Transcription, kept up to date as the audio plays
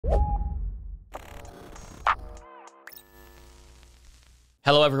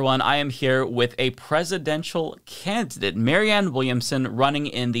Hello, everyone. I am here with a presidential candidate, Marianne Williamson, running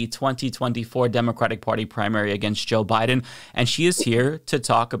in the 2024 Democratic Party primary against Joe Biden, and she is here to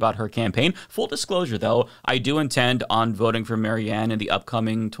talk about her campaign. Full disclosure, though, I do intend on voting for Marianne in the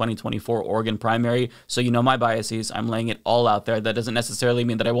upcoming 2024 Oregon primary, so you know my biases. I'm laying it all out there. That doesn't necessarily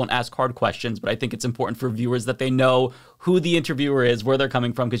mean that I won't ask hard questions, but I think it's important for viewers that they know who the interviewer is, where they're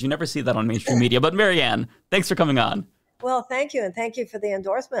coming from, because you never see that on mainstream media. But Marianne, thanks for coming on. Well, thank you, and thank you for the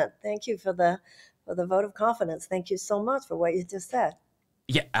endorsement. Thank you for the vote of confidence. Thank you so much for what you just said.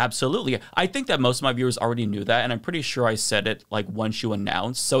 Yeah, absolutely. I think that most of my viewers already knew that, and I'm pretty sure I said it like once you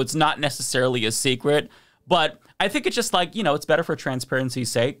announced, so it's not necessarily a secret. But I think it's just like, it's better for transparency's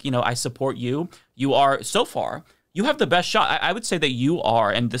sake. I support you. You are, so far, you have the best shot. I would say that you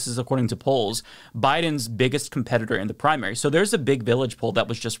are, and this is according to polls, Biden's biggest competitor in the primary. So there's a big Village poll that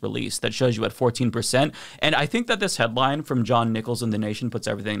was just released that shows you at 14%. And I think that this headline from John Nichols in The Nation puts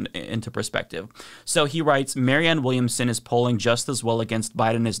everything into perspective. So he writes, Marianne Williamson is polling just as well against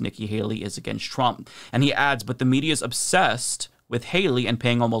Biden as Nikki Haley is against Trump. And he adds, but the media is obsessed with Haley and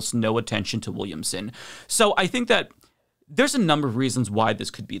paying almost no attention to Williamson. So I think that there's a number of reasons why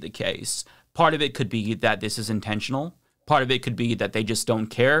this could be the case. Part of it could be that this is intentional. Part of it could be that they just don't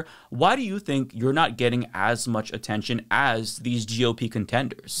care. Why do you think you're not getting as much attention as these GOP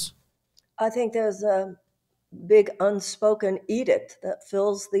contenders? I think there's a big unspoken edict that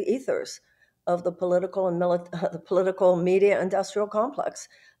fills the ethers of the political and the political media industrial complex.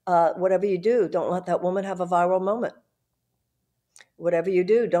 Whatever you do, don't let that woman have a viral moment. Whatever you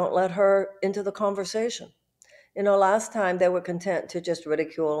do, don't let her into the conversation. Last time they were content to just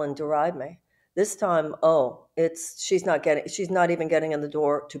ridicule and deride me. This time, she's not even getting in the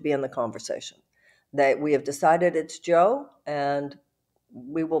door to be in the conversation. We have decided it's Joe, and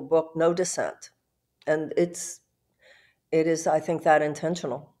we will book no dissent. And it is, I think, that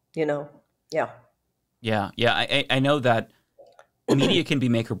intentional. Yeah. Yeah. I know that media can be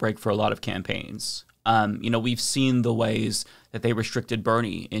make or break for a lot of campaigns. We've seen the ways that they restricted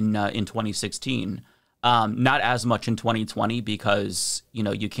Bernie in 2016. Not as much in 2020 because,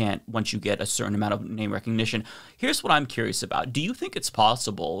 you can't, once you get a certain amount of name recognition. Here's what I'm curious about. Do you think it's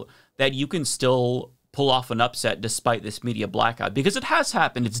possible that you can still pull off an upset despite this media blackout? Because it has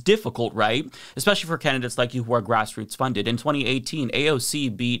happened. It's difficult, right? Especially for candidates like you who are grassroots funded. In 2018,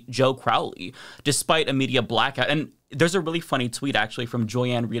 AOC beat Joe Crowley despite a media blackout. And there's a really funny tweet, actually, from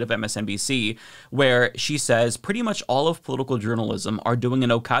Joyanne Reid of MSNBC, where she says, pretty much all of political journalism are doing an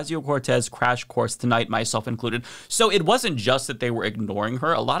Ocasio-Cortez crash course tonight, myself included. So it wasn't just that they were ignoring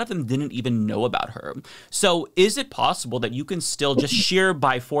her. A lot of them didn't even know about her. So is it possible that you can still, just sheer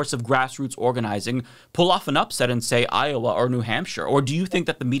by force of grassroots organizing, pull off an upset in, say, Iowa or New Hampshire? Or do you think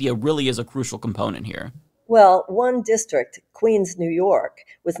that the media really is a crucial component here? Well, one district, Queens, New York,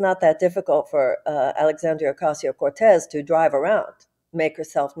 was not that difficult for Alexandria Ocasio-Cortez to drive around, make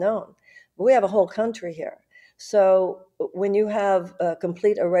herself known. But we have a whole country here. So when you have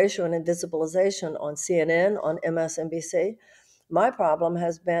complete erasure and invisibilization on CNN, on MSNBC, my problem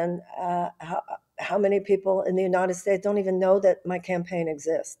has been how many people in the United States don't even know that my campaign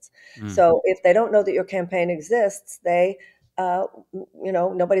exists. So if they don't know that your campaign exists,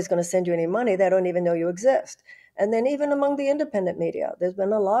 nobody's going to send you any money. They don't even know you exist. And then even among the independent media, there's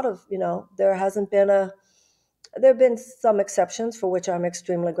been a lot of, there have been some exceptions for which I'm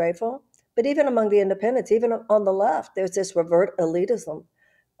extremely grateful. But even among the independents, even on the left, there's this revert elitism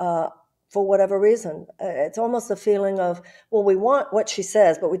for whatever reason. It's almost a feeling of, well, we want what she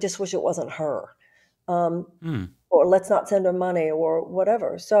says, but we just wish it wasn't her. Or let's not send her money or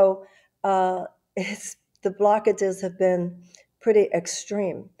whatever. So the blockages have been pretty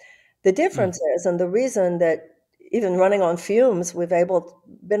extreme. The difference is, and the reason that even running on fumes, we've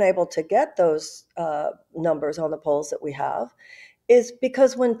been able to get those numbers on the polls that we have, is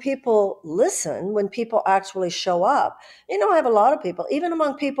because when people listen, when people actually show up, I have a lot of people, even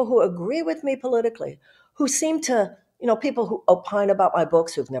among people who agree with me politically, who seem to, people who opine about my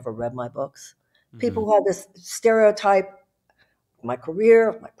books who've never read my books, people who have this stereotype, my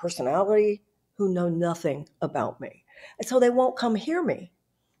career, my personality, who know nothing about me. And so they won't come hear me.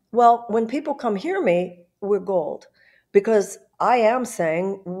 Well, when people come hear me, we're gold, because I am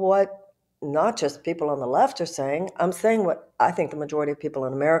saying what not just people on the left are saying. I'm saying what I think the majority of people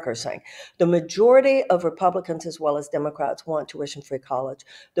in America are saying. The majority of Republicans as well as Democrats want tuition-free college.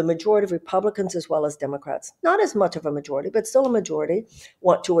 The majority of Republicans as well as Democrats, not as much of a majority, but still a majority,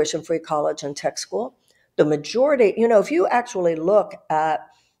 want tuition-free college and tech school. The majority, if you actually look at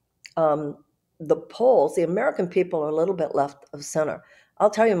the polls, the American people are a little bit left of center. I'll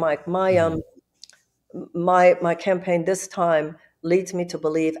tell you, Mike, my campaign this time leads me to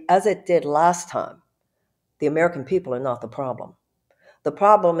believe, as it did last time, the American people are not the problem. The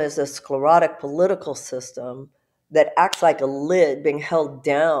problem is a sclerotic political system that acts like a lid being held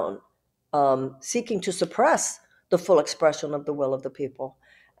down, seeking to suppress the full expression of the will of the people.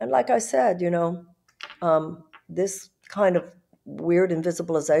 And like I said, this kind of weird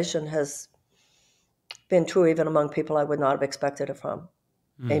invisibilization has been true even among people I would not have expected it from.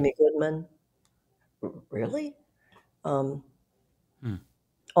 Mm. Amy Goodman, really? Um, Mm.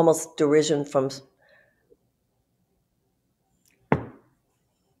 Almost derision from.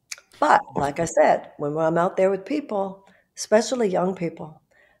 But like I said, when I'm out there with people, especially young people,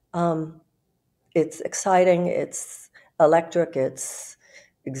 it's exciting, it's electric, it's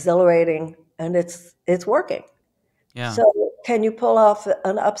exhilarating, and it's working. Yeah. So can you pull off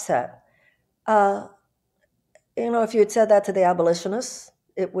an upset? Uh, if you had said that to the abolitionists,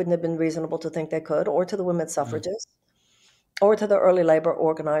 it wouldn't have been reasonable to think they could, or to the women's Mm. suffragists, or to the early labor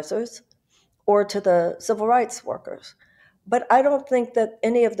organizers, or to the civil rights workers. But I don't think that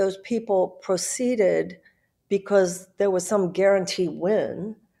any of those people proceeded because there was some guarantee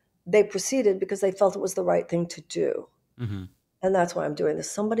win. They proceeded because they felt it was the right thing to do. Hmm. And that's why I'm doing this.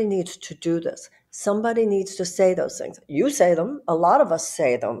 Somebody needs to do this. Somebody needs to say those things. You say them, a lot of us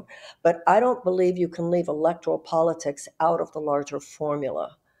say them, but I don't believe you can leave electoral politics out of the larger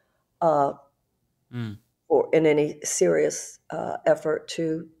formula uh, Mm. or in any serious effort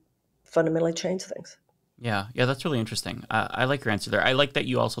to fundamentally change things. Yeah, yeah, that's really interesting. I like your answer there. I like that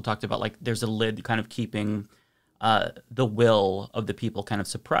you also talked about like there's a lid kind of keeping the will of the people kind of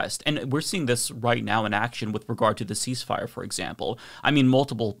suppressed, and we're seeing this right now in action with regard to the ceasefire, for example. I mean,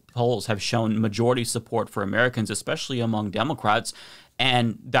 multiple polls have shown majority support for Americans, especially among Democrats,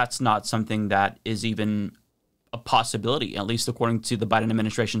 and that's not something that is even a possibility, at least according to the Biden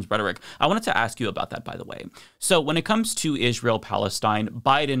administration's rhetoric. I wanted to ask you about that, by the way. So when it comes to Israel-Palestine,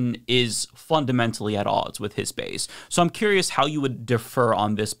 Biden is fundamentally at odds with his base. So I'm curious how you would differ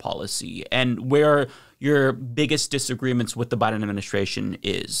on this policy and where your biggest disagreements with the Biden administration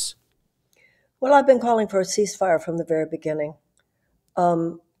is. Well, I've been calling for a ceasefire from the very beginning.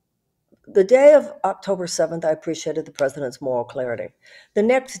 The day of October 7th, I appreciated the president's moral clarity. The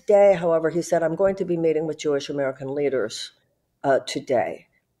next day, however, he said, I'm going to be meeting with Jewish American leaders today.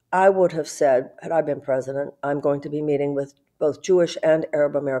 I would have said, had I been president, I'm going to be meeting with both Jewish and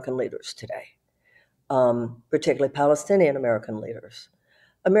Arab American leaders today, particularly Palestinian American leaders.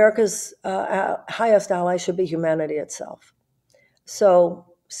 America's highest ally should be humanity itself. So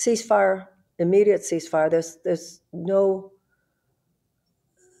ceasefire, immediate ceasefire, there's no,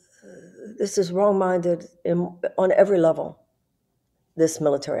 this is wrong-minded on every level, this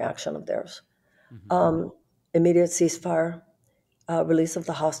military action of theirs. Mm-hmm. Immediate ceasefire, release of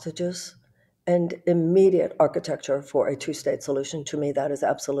the hostages, and immediate architecture for a two-state solution. To me, that is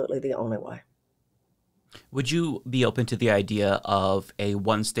absolutely the only way. Would you be open to the idea of a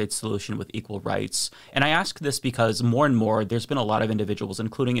one-state solution with equal rights? And I ask this because more and more, there's been a lot of individuals,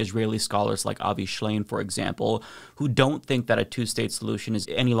 including Israeli scholars like Avi Shlein, for example, who don't think that a two-state solution is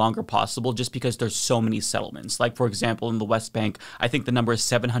any longer possible just because there's so many settlements. Like, for example, in the West Bank, I think the number is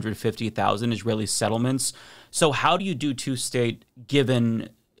 750,000 Israeli settlements. So how do you do two-state given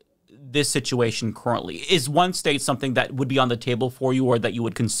this situation currently? Is one state something that would be on the table for you or that you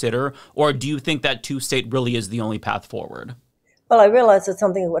would consider? Or do you think that two state really is the only path forward? Well, I realize it's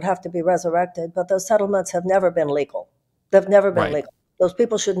something that would have to be resurrected, but those settlements have never been legal. They've never been Right. legal. Those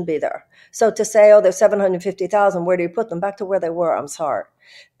people shouldn't be there. So to say, oh, there's 750,000, where do you put them? Back to where they were. I'm sorry.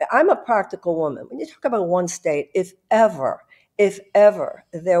 I'm a practical woman. When you talk about one state, if ever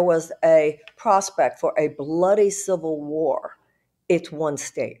there was a prospect for a bloody civil war, it's one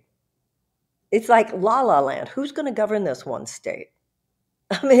state. It's like La La Land. Who's going to govern this one state?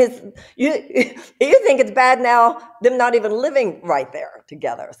 I mean, you think it's bad now, them not even living right there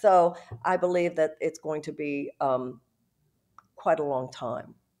together. So I believe that it's going to be quite a long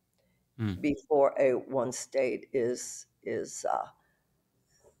time Mm. before a one state is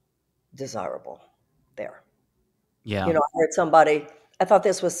desirable there. Yeah. I heard somebody, I thought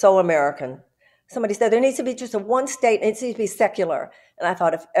this was so American. Somebody said there needs to be just a one state and it needs to be secular. And I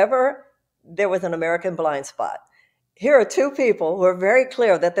thought if ever there was an American blind spot, here are two people who are very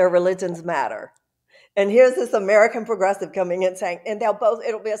clear that their religions matter. And here's this American progressive coming in saying, and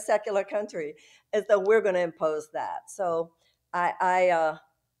it'll be a secular country, as though we're going to impose that. So to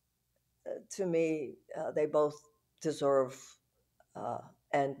me, they both deserve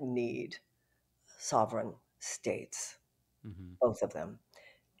and need sovereign states, Mm-hmm. both of them.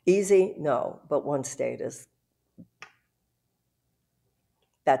 Easy? No, but one state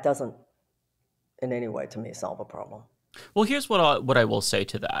that doesn't in any way to me solve a problem. Well, here's what I will say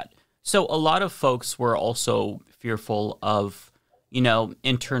to that. So a lot of folks were also fearful of,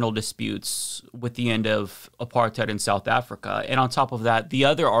 internal disputes with the end of apartheid in South Africa. And on top of that, the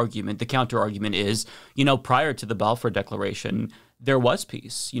other argument, the counter argument is, prior to the Balfour Declaration, there was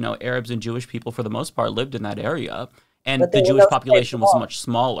peace. Arabs and Jewish people, for the most part, lived in that area. And the Jewish population was much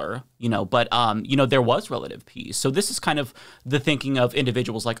smaller, but there was relative peace. So this is kind of the thinking of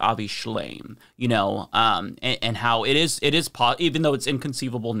individuals like Avi Shlaim, and how it is, even though it's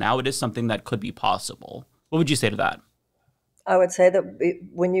inconceivable now, it is something that could be possible. What would you say to that? I would say that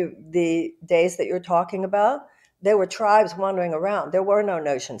the days that you're talking about, there were tribes wandering around. There were no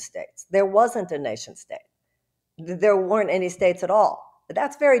nation states. There wasn't a nation state. There weren't any states at all. But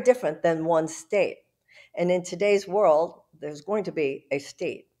that's very different than one state. And in today's world, there's going to be a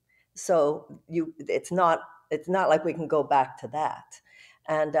state. So it's not like we can go back to that.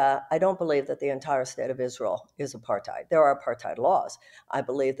 And I don't believe that the entire state of Israel is apartheid. There are apartheid laws. I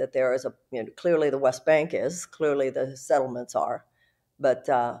believe that there is clearly the West Bank is, clearly the settlements are, but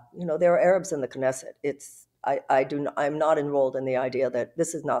there are Arabs in the Knesset. I'm not enrolled in the idea that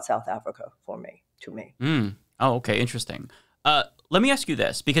this is not South Africa to me. Oh, okay, interesting. Let me ask you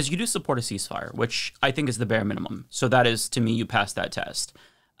this, because you do support a ceasefire, which I think is the bare minimum. So that is, to me, you passed that test.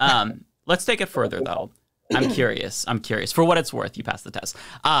 Let's take it further, though. I'm curious. For what it's worth, you passed the test.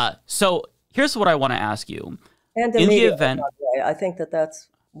 So here's what I want to ask you. And in the event, I think that's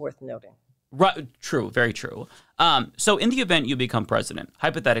worth noting. Right, true, very true. So in the event you become president,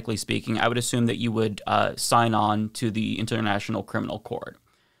 hypothetically speaking, I would assume that you would sign on to the International Criminal Court.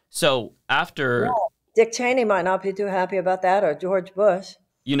 So after... Yeah. Dick Cheney might not be too happy about that, or George Bush.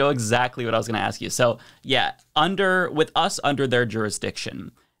 You know exactly what I was going to ask you. So yeah, with us under their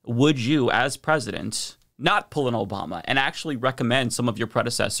jurisdiction, would you, as president, not pull an Obama and actually recommend some of your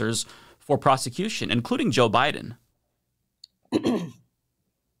predecessors for prosecution, including Joe Biden?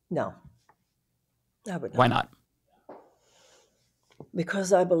 No, I would not. Why not?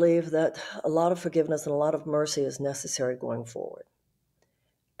 Because I believe that a lot of forgiveness and a lot of mercy is necessary going forward.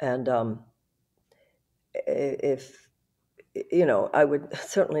 And if, I would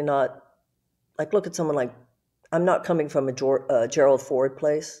certainly not, look at someone like, I'm not coming from a Gerald Ford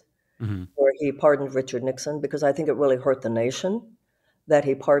place, where he pardoned Richard Nixon, because I think it really hurt the nation that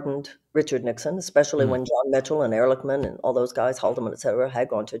he pardoned Richard Nixon, especially when John Mitchell and Ehrlichman and all those guys, Haldeman, et cetera, had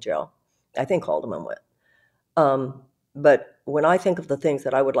gone to jail. I think Haldeman went. But when I think of the things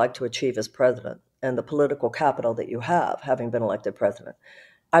that I would like to achieve as president and the political capital that you have, having been elected president,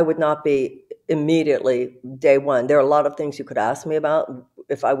 I would not be immediately day one. There are a lot of things you could ask me about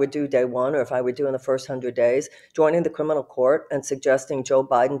if I would do day one, or if I would do in the first 100 days, joining the criminal court and suggesting Joe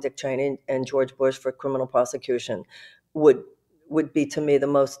Biden, Dick Cheney, and George Bush for criminal prosecution would be, to me, the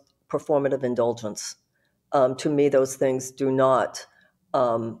most performative indulgence. To me, those things do not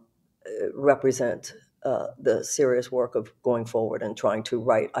represent the serious work of going forward and trying to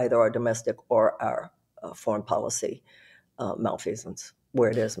right either our domestic or our foreign policy malfeasance, where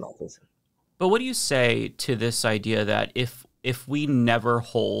it is malfeasance. But what do you say to this idea that if we never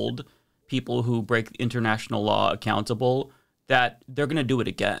hold people who break international law accountable, that they're going to do it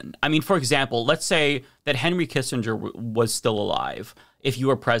again? I mean, for example, let's say that Henry Kissinger was still alive. If you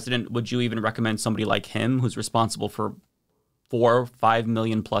were president, would you even recommend somebody like him, who's responsible for 4 or 5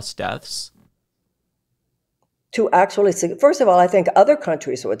 million plus deaths? To actually, first of all, I think other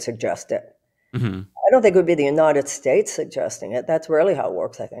countries would suggest it. I don't think it would be the United States suggesting it. That's rarely how it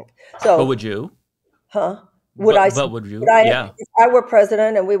works, I think. So, but would you? Huh? Would you? Yeah. If I were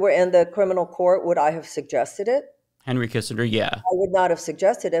president and we were in the criminal court, would I have suggested it? Henry Kissinger, yeah. I would not have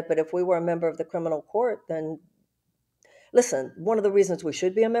suggested it, but if we were a member of the criminal court, then listen, one of the reasons we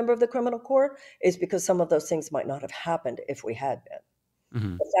should be a member of the criminal court is because some of those things might not have happened if we had been.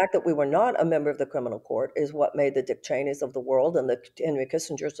 The fact that we were not a member of the criminal court is what made the Dick Cheneys of the world and the Henry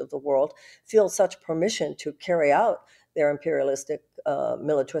Kissingers of the world feel such permission to carry out their imperialistic,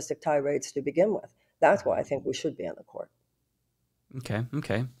 militaristic tirades to begin with. That's why I think we should be in the court.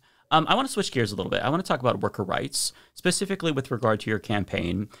 Okay. I want to switch gears a little bit. I want to talk about worker rights, specifically with regard to your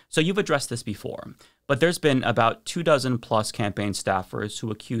campaign. So you've addressed this before, but there's been about 24 plus campaign staffers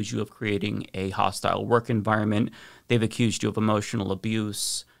who accuse you of creating a hostile work environment. They've accused you of emotional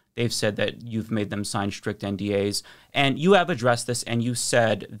abuse. They've said that you've made them sign strict NDAs. And you have addressed this, and you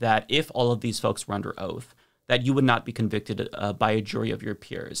said that if all of these folks were under oath, that you would not be convicted by a jury of your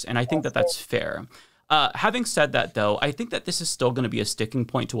peers. And I think that that's fair. Having said that, though, I think that this is still going to be a sticking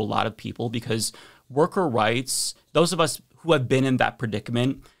point to a lot of people, because worker rights, those of us who have been in that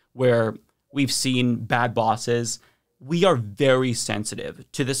predicament where we've seen bad bosses we are very sensitive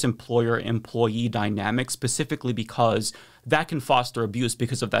to this employer-employee dynamic, specifically because that can foster abuse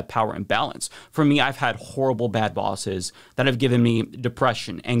because of that power imbalance. For me, I've had horrible bad bosses that have given me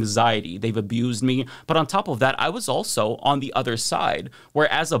depression, anxiety. They've abused me. But on top of that, I was also on the other side,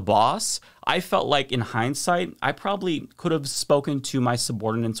 where as a boss, I felt like in hindsight, I probably could have spoken to my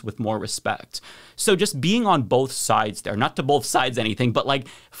subordinates with more respect. So just being on both sides there, not to both sides anything, but like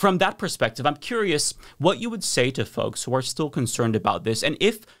from that perspective, I'm curious what you would say to folks who are still concerned about this. And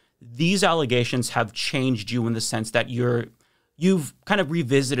if these allegations have changed you in the sense that you've kind of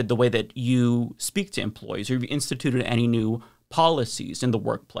revisited the way that you speak to employees, or you've instituted any new policies in the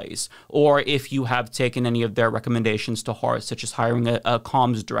workplace, or if you have taken any of their recommendations to heart, such as hiring a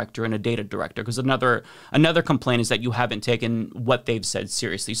comms director and a data director, because another complaint is that you haven't taken what they've said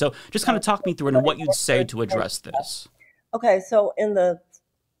seriously. So just kind of talk me through it and what you'd say to address this. Okay, so in the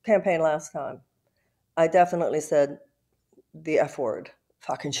campaign last time, I definitely said the F word,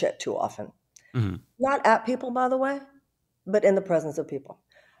 fucking shit, too often. Mm-hmm. Not at people, by the way, but in the presence of people.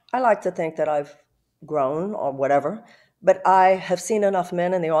 I like to think that I've grown or whatever, but I have seen enough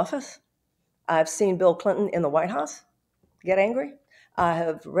men in the office. I've seen Bill Clinton in the White House get angry. I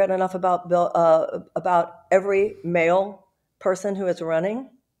have read enough about about every male person who is running.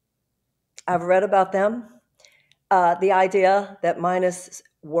 I've read about them. The idea that mine is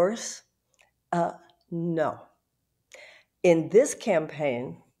worse, no. In this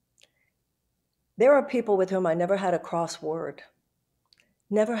campaign, there are people with whom I never had a crossword.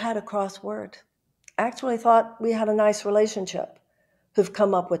 Never had a crossword. Actually thought we had a nice relationship, who've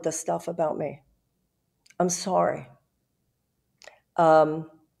come up with this stuff about me. I'm sorry.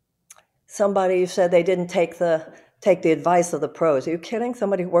 Somebody said they didn't take the advice of the pros. Are you kidding?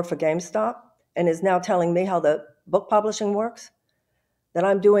 Somebody who worked for GameStop and is now telling me how the book publishing works? That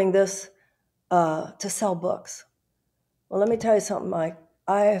I'm doing this to sell books. Well, let me tell you something, Mike.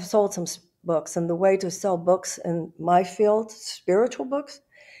 I have sold some books, and the way to sell books in my field, spiritual books,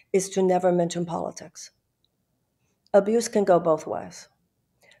 is to never mention politics. Abuse can go both ways.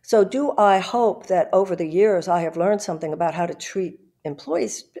 So do I hope that over the years I have learned something about how to treat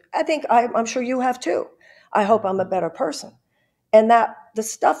employees? I'm sure you have too. I hope I'm a better person. And that the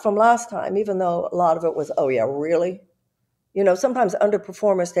stuff from last time, even though a lot of it was, oh yeah, really? You know, sometimes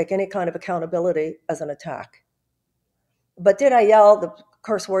underperformers take any kind of accountability as an attack. But did I yell the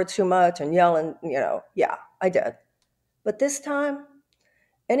curse words too much and yell and, yeah, I did. But this time,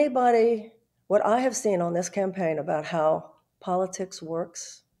 what I have seen on this campaign about how politics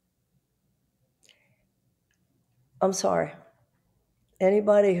works, I'm sorry.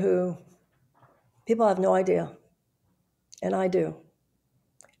 People have no idea, and I do.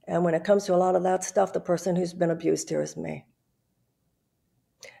 And when it comes to a lot of that stuff, the person who's been abused here is me,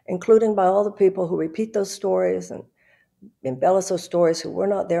 including by all the people who repeat those stories and embellish those stories who were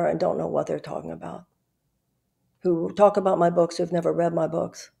not there and don't know what they're talking about, who talk about my books who've never read my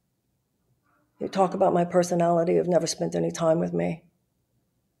books, who talk about my personality who've never spent any time with me,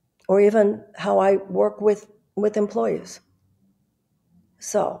 or even how I work with employees.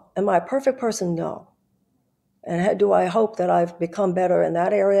 So, am I a perfect person? No. And do I hope that I've become better in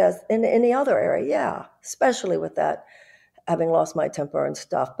that area as in any other area? Yeah, especially with that, having lost my temper and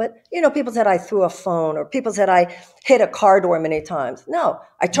stuff. But, people said I threw a phone, or people said I hit a car door many times. No,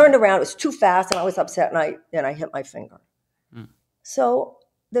 I turned around, it was too fast, and I was upset, and I hit my finger. Mm. So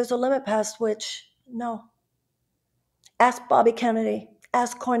there's a limit past which, no. Ask Bobby Kennedy,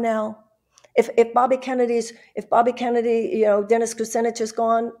 ask Cornell. If Bobby Kennedy, Dennis Kucinich is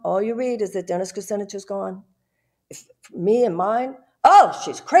gone, all you read is that Dennis Kucinich is gone. If me and mine, oh,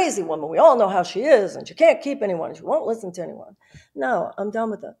 she's a crazy woman. We all know how she is, and she can't keep anyone. She won't listen to anyone. No, I'm done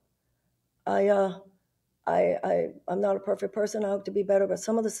with it. I'm not a perfect person. I hope to be better, but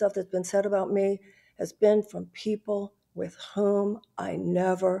some of the stuff that's been said about me has been from people with whom I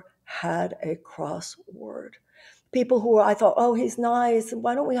never had a crossword. People who I thought, oh, he's nice.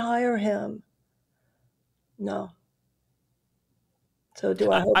 Why don't we hire him? No. So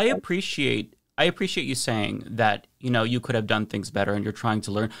do I hope I appreciate you saying that, you could have done things better and you're trying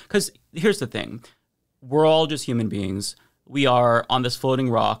to learn. Because here's the thing. We're all just human beings. We are on this floating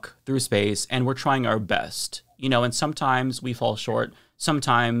rock through space, and we're trying our best, and sometimes we fall short.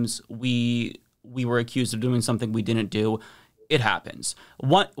 Sometimes we were accused of doing something we didn't do. It happens.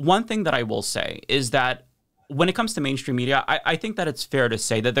 One thing that I will say is that when it comes to mainstream media, I think that it's fair to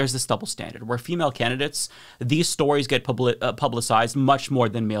say that there's this double standard where female candidates, these stories get publicized much more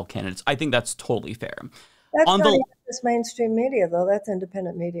than male candidates. I think that's totally fair. That's not even just mainstream media, though. That's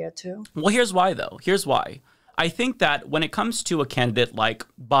independent media, too. Well, here's why, though. Here's why. I think that when it comes to a candidate like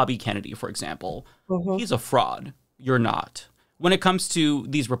Bobby Kennedy, for example, he's a fraud. you're not. When it comes to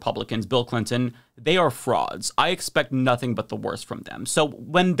these Republicans, Bill Clinton, they are frauds. I expect nothing but the worst from them. So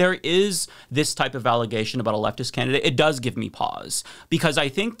when there is this type of allegation about a leftist candidate, it does give me pause, because I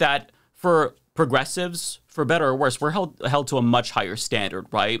think that for progressives, for better or worse, we're held to a much higher standard,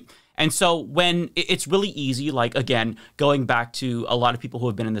 right? And so when it's really easy, like, again, going back to a lot of people who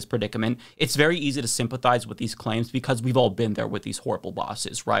have been in this predicament, it's very easy to sympathize with these claims because we've all been there with these horrible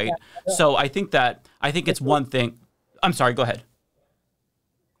bosses, right? Yeah. So I think it's one thing. I'm sorry, go ahead.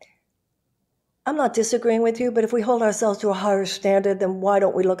 I'm not disagreeing with you, but if we hold ourselves to a higher standard, then why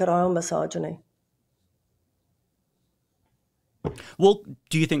don't we look at our own misogyny? Well,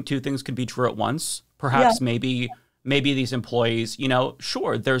 do you think two things could be true at once? Perhaps maybe these employees,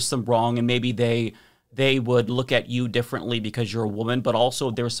 sure, there's some wrong, and maybe they would look at you differently because you're a woman, but also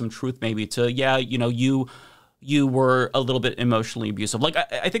there's some truth maybe to, you were a little bit emotionally abusive. Like,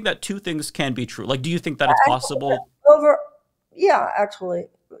 I think that two things can be true. Like, do you think that it's possible? Actually.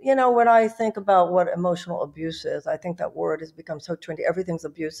 When I think about what emotional abuse is, I think that word has become so trendy. Everything's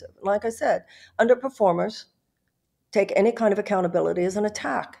abusive. Like I said, underperformers take any kind of accountability as an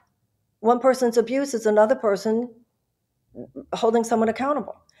attack. One person's abuse is another person holding someone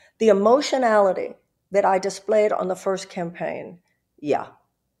accountable. The emotionality that I displayed on the first campaign, yeah.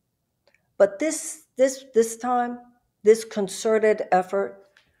 But this time, this concerted effort,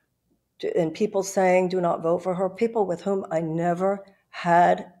 and people saying, do not vote for her, people with whom I never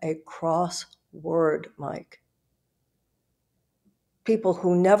had a cross word, Mike. People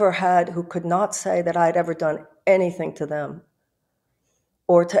who could not say that I'd ever done anything to them.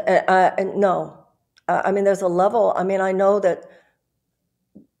 Or to, no. I mean, there's a level, I know that,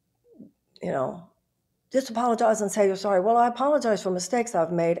 just apologize and say you're sorry. Well, I apologize for mistakes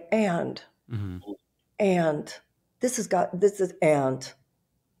I've made, and this is.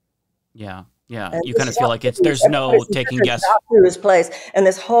 Yeah. And you kind of feel like there's no taking guess to his place, and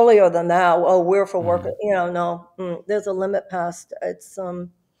this holier than thou. Oh, we're for work. No. There's a limit past. It's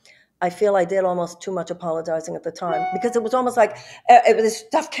I feel I did almost too much apologizing at the time, because it was almost like this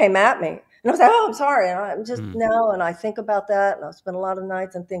stuff came at me, and I was like, oh, I'm sorry. And I'm just now, and I think about that, and I've spent a lot of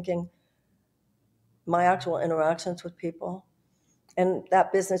nights and thinking my actual interactions with people, and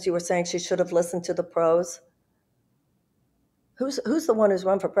that business you were saying she should have listened to the pros. Who's the one who's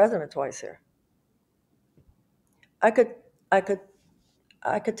run for president twice here? I could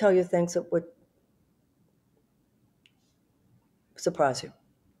tell you things that would surprise you.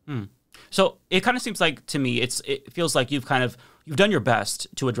 So it kind of seems like, to me, it feels like you've done your best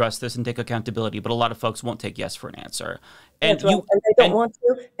to address this and take accountability, but a lot of folks won't take yes for an answer. And That's right. And they don't want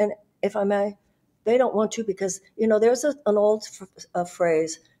to. And if I may, they don't want to because, there's an old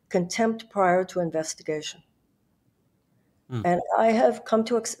phrase, contempt prior to investigation. And I have come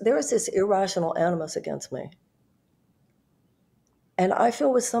to, there is this irrational animus against me. And I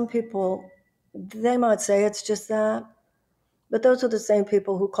feel with some people, they might say it's just that, but those are the same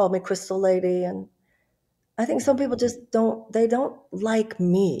people who called me Crystal Lady. And I think some people just don't like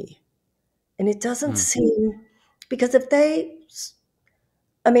me. And it doesn't seem, because if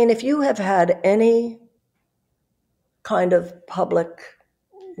you have had any kind of public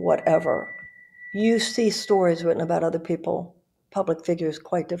whatever, you see stories written about other people, public figures,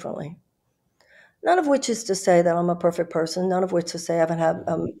 quite differently. None of which is to say that I'm a perfect person. None of which to say I haven't had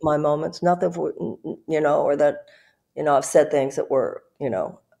my moments. Not that, or that, I've said things that were,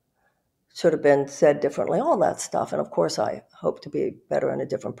 should have been said differently, all that stuff. And of course, I hope to be better and a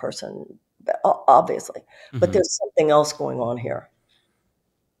different person, obviously. But there's something else going on here.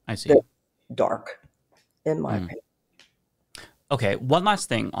 I see. That's dark, in my opinion. Okay, one last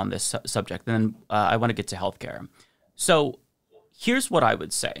thing on this subject, then I want to get to healthcare. So here's what I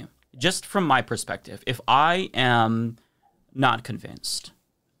would say, just from my perspective. If I am not convinced,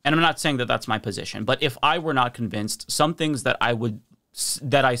 and I'm not saying that that's my position, but if I were not convinced, some things that I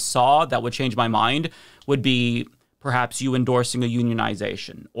saw that would change my mind would be perhaps you endorsing a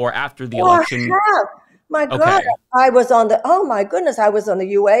unionization, or after the election. My God, I was on the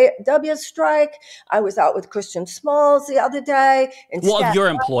UAW strike. I was out with Christian Smalls the other day. Well, of your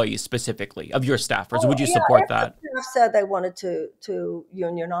employees specifically, of your staffers, would you support that? Staff said they wanted to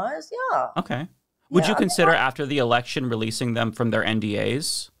unionize. Yeah. Okay. Would you consider after the election releasing them from their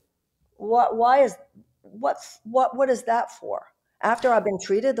NDAs? What is that for? After I've been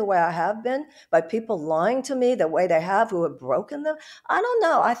treated the way I have been by people lying to me the way they have, who have broken them? I don't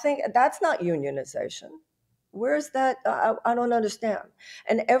know. I think that's not unionization. Where's that? I don't understand.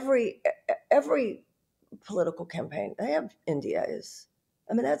 And every political campaign, they have NDAs.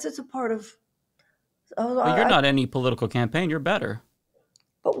 I mean, it's a part of. But you're not any political campaign. You're better.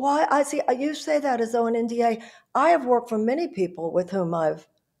 But why? I see you say that as though an NDA. I have worked for many people with whom I've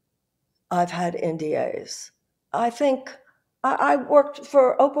had NDAs. I think I worked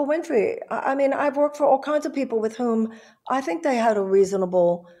for Oprah Winfrey. I mean, I've worked for all kinds of people with whom I think they had a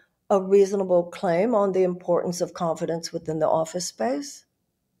reasonable claim on the importance of confidence within the office space.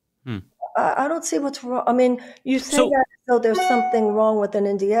 Hmm. I don't see what's wrong. I mean, you say So that as though there's something wrong with an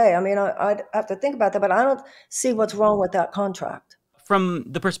NDA. I mean, I'd have to think about that, but I don't see what's wrong with that contract. from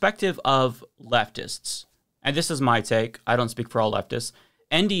the perspective of leftists, and this is my take, I don't speak for all leftists,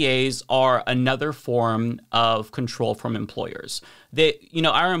 NDAs are another form of control from employers. They,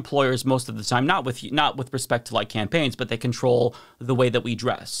 our employers most of the time, not with respect to like campaigns, but they control the way that we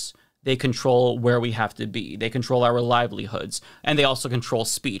dress. They control where we have to be. They control our livelihoods, and they also control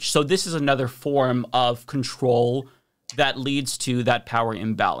speech. So this is another form of control that leads to that power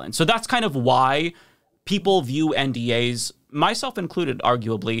imbalance. So that's kind of why people view NDAs, myself included,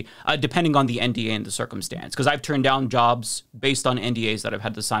 arguably, depending on the NDA and the circumstance, because I've turned down jobs based on NDAs that I've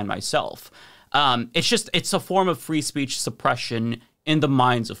had to sign myself. It's a form of free speech suppression in the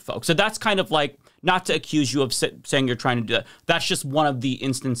minds of folks. So that's kind of like, not to accuse you of saying you're trying to do that. That's just one of the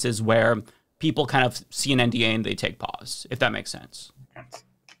instances where people kind of see an NDA and they take pause, if that makes sense.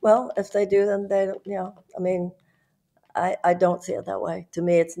 Well, if they do, then they, I mean, I don't see it that way. To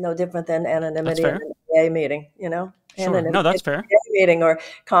me, it's no different than That's anonymity in fair. an AA meeting, Sure. No, Anonymity in that's fair. an AA meeting, or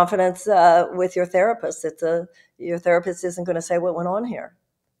confidence with your therapist. Your therapist isn't going to say what went on here.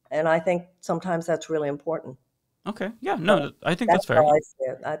 And I think sometimes that's really important. Okay. Yeah. So No, I think that's that's fair. how I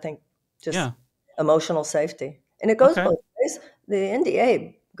see it. I think just Yeah. emotional safety. And it goes Okay. both ways. The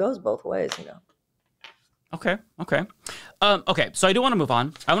NDA goes both ways. Okay. Okay. Okay. So I do want to move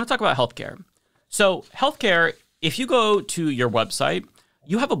on. I want to talk about healthcare. So healthcare, if you go to your website,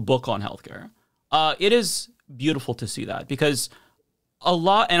 you have a book on healthcare. It is beautiful to see that because a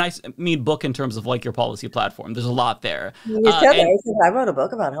lot, and I mean book in terms of like your policy platform. There's a lot there. You said that. And I said, I wrote a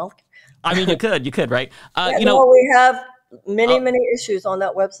book about health. I mean, you could, right? Yeah, no, we have many, many issues on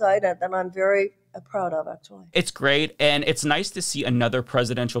that website that I'm very proud of, actually. It's great, and it's nice to see another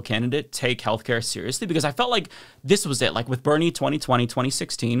presidential candidate take healthcare seriously because I felt like this was it. Like with Bernie 2020,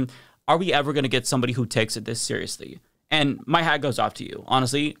 2016, are we ever going to get somebody who takes it this seriously? And my hat goes off to you.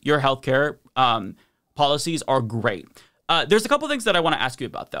 Honestly, your healthcare policies are great. There's a couple things that I want to ask you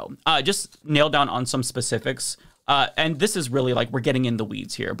about, though. Just nail down on some specifics. And this is really like we're getting in the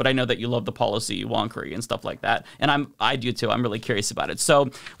weeds here, but I know that you love the policy wonkery and stuff like that. And I do too. I'm really curious about it. So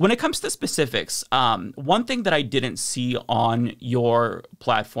when it comes to specifics, one thing that I didn't see on your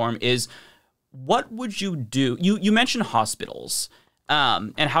platform is what would you do? You mentioned hospitals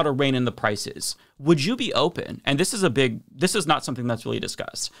and how to rein in the prices. Would you be open? And this is not something that's really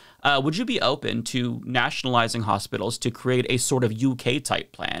discussed. Would you be open to nationalizing hospitals to create a sort of UK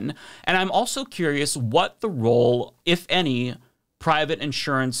type plan? And I'm also curious what the role, if any, private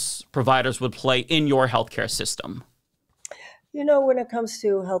insurance providers would play in your healthcare system. When it comes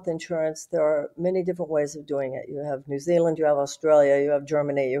to health insurance, there are many different ways of doing it. You have New Zealand, you have Australia, you have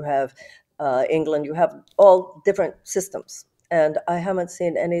Germany, you have England, you have all different systems. And I haven't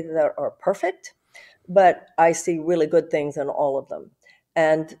seen any that are perfect, but I see really good things in all of them.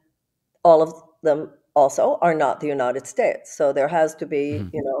 And all of them also are not the United States. So there has to be,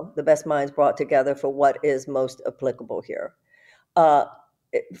 Mhm. the best minds brought together for what is most applicable here. Uh,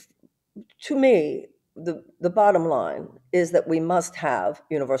 to me, the bottom line is that we must have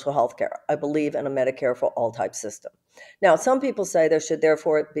universal health care. I believe in a Medicare for all type system. Now, some people say there should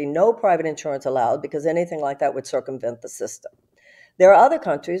therefore be no private insurance allowed because anything like that would circumvent the system. There are other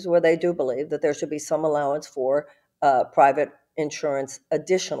countries where they do believe that there should be some allowance for private insurance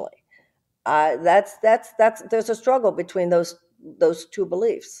additionally. There's a struggle between those two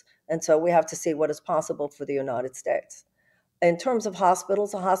beliefs, and so we have to see what is possible for the United States. In terms of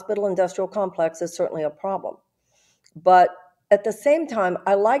hospitals, a hospital industrial complex is certainly a problem. But at the same time,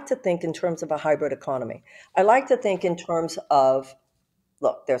 I like to think in terms of a hybrid economy. I like to think in terms of,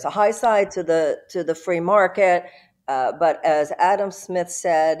 look, there's a high side to the free market, but as Adam Smith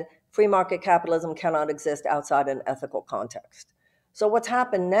said, free market capitalism cannot exist outside an ethical context. So what's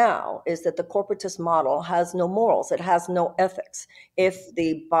happened now is that the corporatist model has no morals. It has no ethics. If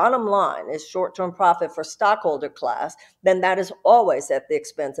the bottom line is short-term profit for stockholder class, then that is always at the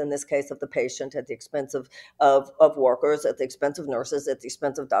expense, in this case, of the patient, at the expense of workers, at the expense of nurses, at the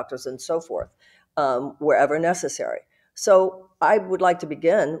expense of doctors, and so forth, wherever necessary. So I would like to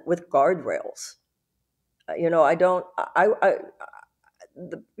begin with guardrails. I don't,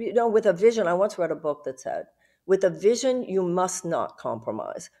 with a vision, I once read a book that said, with a vision, you must not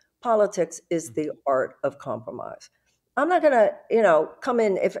compromise. Politics is the art of compromise. I'm not going to, come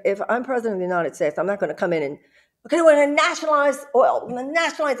in. If I'm president of the United States, I'm not going to come in and, okay, we're going to nationalize oil. We're going to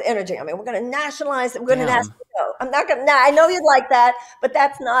nationalize energy. I mean, we're going to nationalize, we're going to nationalize. Damn. No, I'm not going to, I know you'd like that, but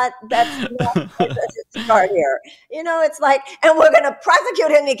that's not the start here. It's like, and we're going to prosecute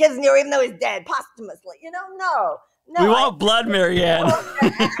Henry Kissinger even though he's dead posthumously. No. We want blood, Marianne.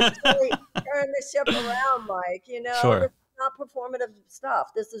 Actually turn the ship around, Mike. Sure. This is not performative stuff.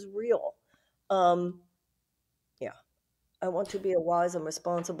 This is real. Yeah. I want to be a wise and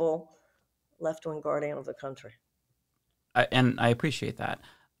responsible left-wing guardian of the country. And I appreciate that.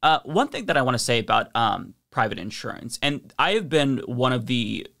 One thing that I want to say about private insurance, and I have been one of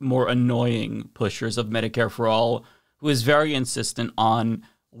the more annoying pushers of Medicare for All, who is very insistent on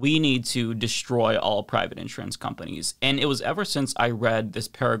we need to destroy all private insurance companies. And it was ever since I read this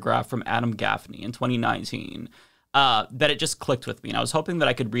paragraph from Adam Gaffney in 2019 that it just clicked with me. And I was hoping that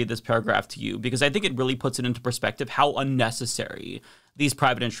I could read this paragraph to you because I think it really puts it into perspective how unnecessary these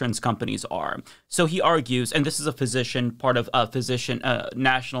private insurance companies are. So he argues, and this is a physician, part of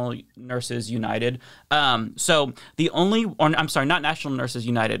National Nurses United. So the only, or I'm sorry, not National Nurses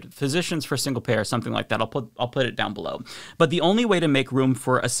United, Physicians for Single Payer, something like that. I'll put it down below. But the only way to make room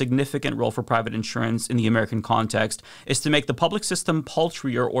for a significant role for private insurance in the American context is to make the public system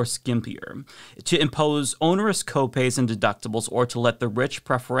paltrier or skimpier, to impose onerous copays and deductibles, or to let the rich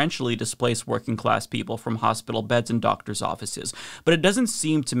preferentially displace working class people from hospital beds and doctors' offices. But it doesn't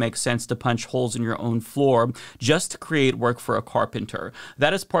seem to make sense to punch holes in your own floor just to create work for a carpenter.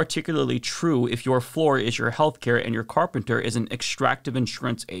 That is particularly true if your floor is your healthcare and your carpenter is an extractive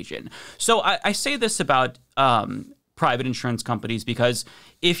insurance agent. So I say this about private insurance companies because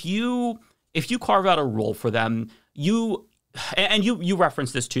if you carve out a role for them, you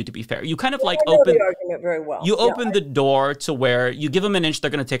referenced this too, to be fair. You kind of like open the argument very well. You open the door to where you give them an inch, they're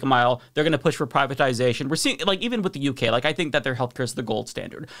going to take a mile. They're going to push for privatization. We're seeing, like, even with the UK, like, I think that their healthcare is the gold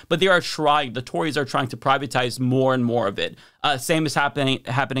standard, but the Tories are trying to privatize more and more of it. Same is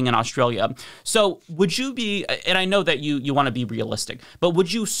happening in Australia. So would you be, and I know that you want to be realistic, but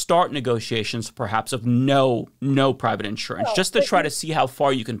would you start negotiations perhaps of no private insurance just to try to see how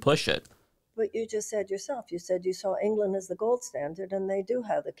far you can push it? But you just said yourself, you said you saw England as the gold standard, and they do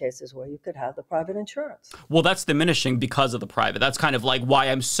have the cases where you could have the private insurance. Well, that's diminishing because of the private. That's kind of like why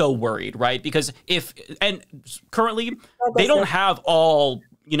I'm so worried, right? Because currently they don't have all,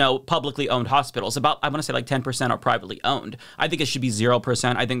 publicly owned hospitals. I want to say like 10% are privately owned. I think it should be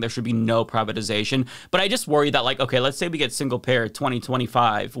 0%. I think there should be no privatization. But I just worry that, like, okay, let's say we get single payer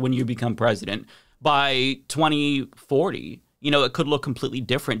 2025 when you become president. By 2040, it could look completely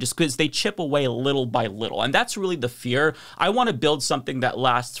different just because they chip away little by little. And that's really the fear. I want to build something that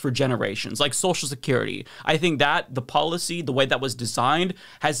lasts for generations, like Social Security. I think that the policy, the way that was designed,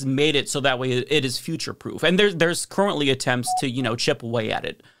 has made it so that way it is future-proof. And there's currently attempts to, chip away at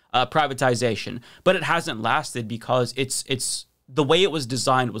it, privatization. But it hasn't lasted because it's the way it was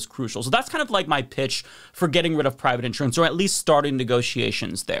designed was crucial. So that's kind of like my pitch for getting rid of private insurance, or at least starting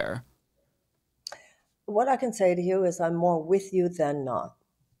negotiations there. What I can say to you is I'm more with you than not.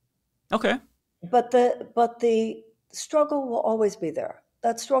 Okay. But the struggle will always be there.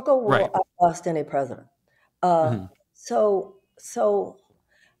 That struggle will outlast any president. So,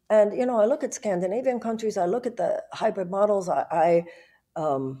 and I look at Scandinavian countries. I look at the hybrid models. I'm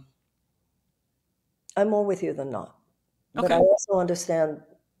more with you than not. Okay. But I also understand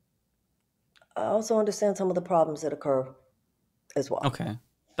some of the problems that occur as well. Okay.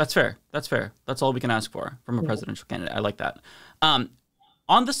 That's fair. That's all we can ask for from a presidential candidate. I like that. On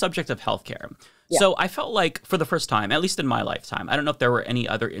the subject of healthcare, so I felt like for the first time, at least in my lifetime, I don't know if there were any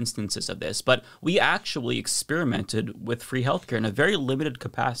other instances of this, but we actually experimented with free healthcare in a very limited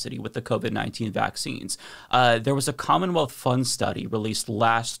capacity with the COVID-19 vaccines. There was a Commonwealth Fund study released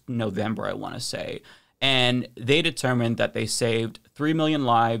last November, I want to say, and they determined that they saved 3 million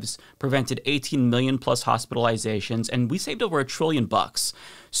lives, prevented 18 million plus hospitalizations, and we saved over $1 trillion.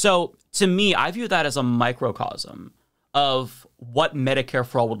 So to me, I view that as a microcosm of what Medicare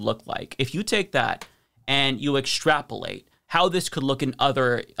for All would look like. If you take that and you extrapolate how this could look in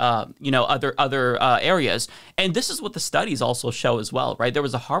other areas. And this is what the studies also show as well, right? There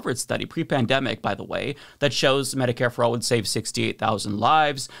was a Harvard study pre-pandemic, by the way, that shows Medicare for All would save 68,000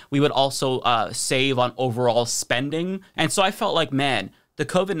 lives. We would also save on overall spending. And so I felt like, man, the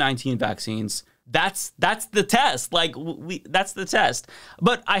COVID-19 vaccines, that's the test. Like, that's the test.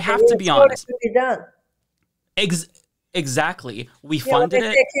 But I have to be honest. It can be done. Exactly. We funded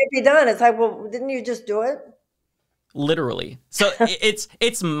it. It can't be done. It's like, well, didn't you just do it? Literally. So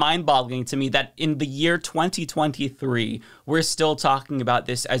it's mind-boggling to me that in the year 2023, we're still talking about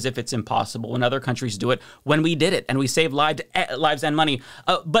this as if it's impossible when other countries do it, when we did it and we saved lives and money.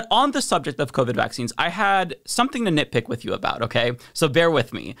 But on the subject of COVID vaccines, I had something to nitpick with you about, okay? So bear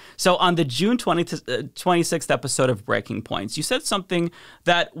with me. So on the June 26th episode of Breaking Points, you said something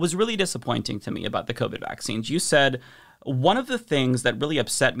that was really disappointing to me about the COVID vaccines. You said, one of the things that really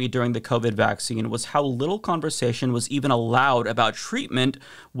upset me during the COVID vaccine was how little conversation was even allowed about treatment,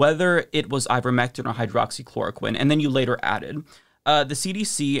 whether it was ivermectin or hydroxychloroquine. And then you later added, the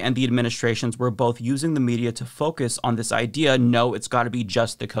CDC and the administrations were both using the media to focus on this idea, no, it's got to be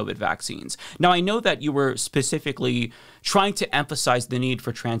just the COVID vaccines. Now, I know that you were specifically trying to emphasize the need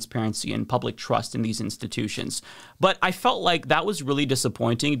for transparency and public trust in these institutions, but I felt like that was really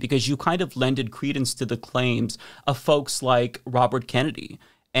disappointing because you kind of lended credence to the claims of folks like Robert Kennedy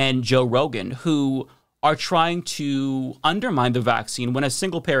and Joe Rogan, who are trying to undermine the vaccine when, as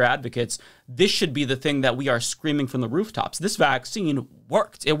single-payer advocates, this should be the thing that we are screaming from the rooftops. This vaccine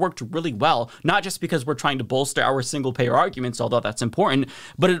worked. It worked really well, not just because we're trying to bolster our single-payer arguments, although that's important,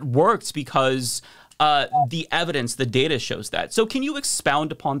 but it worked because the evidence, the data shows that. So can you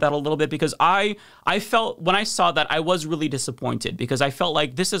expound upon that a little bit? Because I felt, when I saw that, I was really disappointed because I felt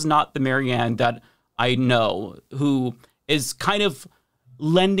like this is not the Marianne that I know, who is kind of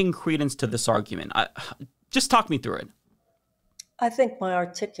lending credence to this argument. Just talk me through it. I think my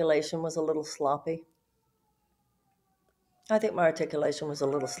articulation was a little sloppy.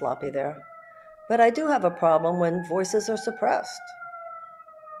 There. But I do have a problem when voices are suppressed.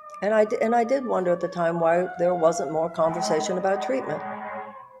 And I did wonder at the time why there wasn't more conversation about treatment.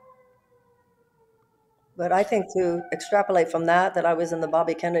 But I think to extrapolate from that I was in the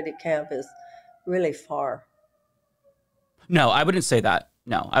Bobby Kennedy camp is really far. No, I wouldn't say that.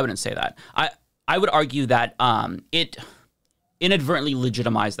 No, I wouldn't say that. I would argue that it inadvertently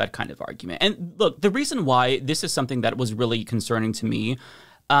legitimized that kind of argument. And look, the reason why this is something that was really concerning to me,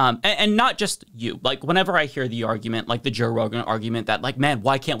 and not just you, like whenever I hear the argument, like the Joe Rogan argument that like, man,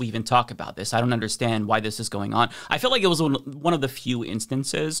 why can't we even talk about this? I don't understand why this is going on. I feel like it was one of the few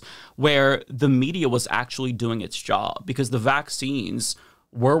instances where the media was actually doing its job because the vaccines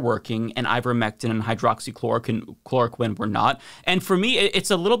were working and ivermectin and hydroxychloroquine were not. And for me, it's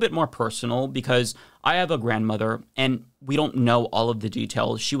a little bit more personal because I have a grandmother and we don't know all of the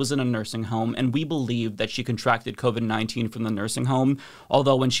details. She was in a nursing home and we believe that she contracted COVID-19 from the nursing home,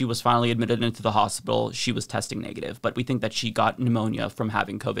 although when she was finally admitted into the hospital, she was testing negative. But we think that she got pneumonia from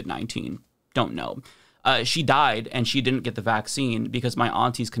having COVID-19. Don't know. She died and she didn't get the vaccine because my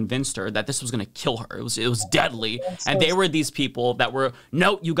aunties convinced her that this was going to kill her. It was deadly. And they were these people that were,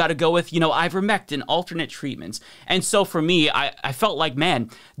 no, you got to go with, ivermectin, alternate treatments. And so for me, I felt like, man,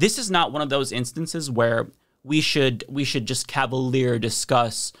 this is not one of those instances where we should just cavalier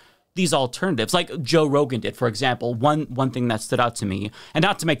discuss these alternatives like Joe Rogan did, for example. One thing that stood out to me, and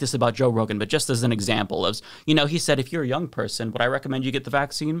not to make this about Joe Rogan, but just as an example of, he said, if you're a young person, would I recommend you get the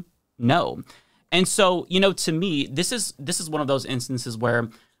vaccine? No. And so, to me, this is one of those instances where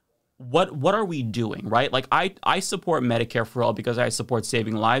what are we doing, right? Like I support Medicare for all because I support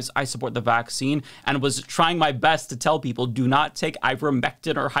saving lives. I support the vaccine and was trying my best to tell people do not take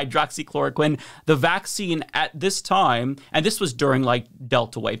ivermectin or hydroxychloroquine. The vaccine at this time, and this was during like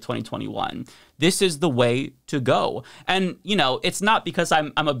Delta Wave 2021, this is the way to go. And, it's not because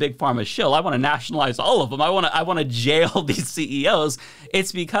I'm a big pharma shill. I want to nationalize all of them. I want to jail these CEOs.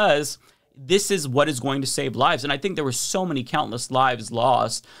 It's because this is what is going to save lives. And I think there were so many countless lives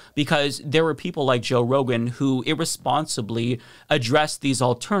lost because there were people like Joe Rogan who irresponsibly addressed these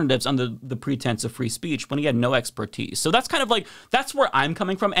alternatives under the pretense of free speech when he had no expertise. So that's kind of like, that's where I'm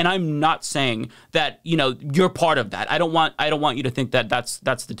coming from. And I'm not saying that, you're part of that. I don't want you to think that that's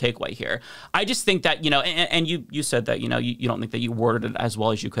the takeaway here. I just think that, and you said that, you don't think that you worded it as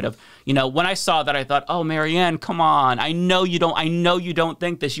well as you could have. When I saw that, I thought, oh, Marianne, come on. I know you don't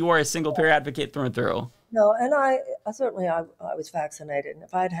think this. You are a single payer advocate through and through. No, and I certainly was vaccinated, and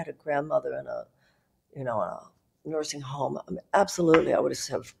if I had had a grandmother in a nursing home, absolutely I would have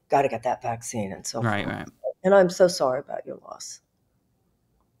said, got to get that vaccine and so forth. Right. And I'm so sorry about your loss.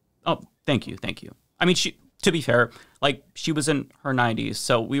 Oh, thank you. I mean, to be fair, like she was in her 90s,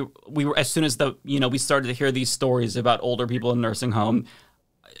 so we were, as soon as we started to hear these stories about older people in nursing home,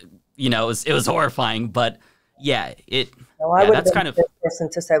 it was horrifying, but. Yeah, I would have been the person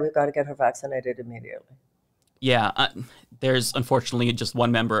to say we've got to get her vaccinated immediately. Yeah, there's unfortunately just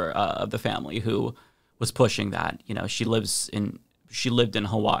one member of the family who was pushing that. She lived in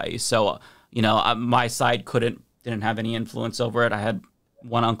Hawaii, so my side didn't have any influence over it. I had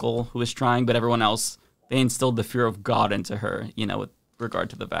one uncle who was trying, but everyone else, they instilled the fear of God into her, with regard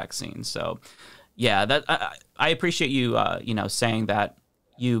to the vaccine. So, yeah, that I appreciate you, saying that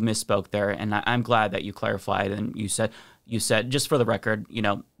you misspoke there, and I'm glad that you clarified and you said just for the record,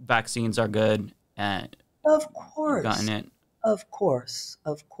 vaccines are good, and Of you've gotten course. it. Of course.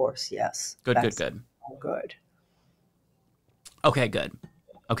 Of course. Yes. Good, good, Vaccines good. are good. Okay, good.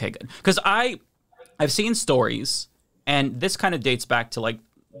 Okay, good. Because I've seen stories, and this kind of dates back to like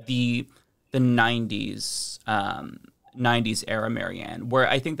the 90s 90s era, Marianne, where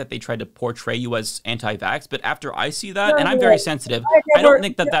I think that they tried to portray you as anti-vax, but after I see that, and I'm very sensitive, I don't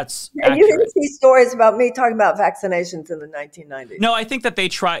think that that's And you didn't accurate. see stories about me talking about vaccinations in the 1990s. No, I think that they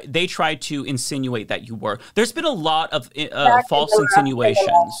try to insinuate that you were. There's been a lot of Back false in the last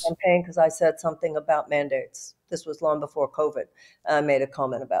insinuations. campaign, because I said something about mandates. This was long before COVID. I made a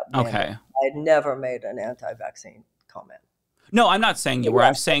comment about mandates. Okay. I had never made an anti-vaccine comment. No, I'm not saying you were.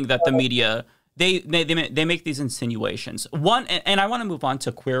 I'm Yes, saying that the media they make these insinuations. One, and I want to move on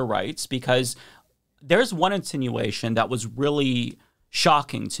to queer rights because there's one insinuation that was really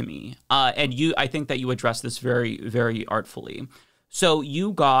shocking to me, and I think that you addressed this very, very artfully. So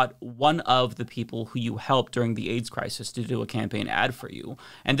you got one of the people who you helped during the AIDS crisis to do a campaign ad for you,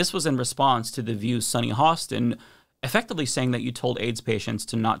 and this was in response to the View's Sunny Hostin effectively saying that you told AIDS patients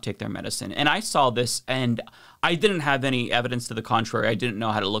to not take their medicine. And I saw this, and I didn't have any evidence to the contrary. I didn't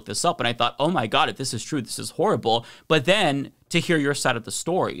know how to look this up, and I thought, oh my God, if this is true, this is horrible. But then to hear your side of the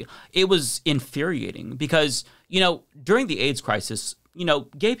story, it was infuriating because, during the AIDS crisis,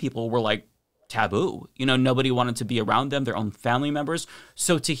 gay people were like taboo. Nobody wanted to be around them, their own family members.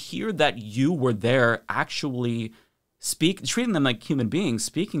 So to hear that you were there actually treating them like human beings,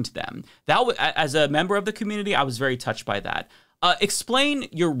 speaking to them. As a member of the community, I was very touched by that. Explain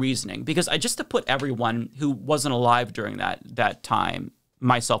your reasoning, because just to put everyone who wasn't alive during that time,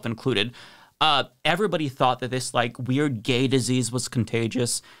 myself included, everybody thought that this like weird gay disease was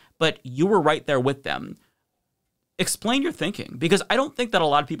contagious, but you were right there with them. Explain your thinking, because I don't think that a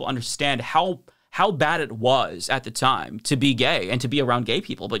lot of people understand how bad it was at the time to be gay and to be around gay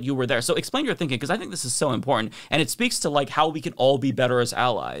people, but you were there. So explain your thinking, because I think this is so important, and it speaks to like how we can all be better as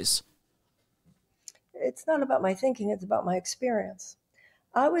allies. It's not about my thinking, it's about my experience.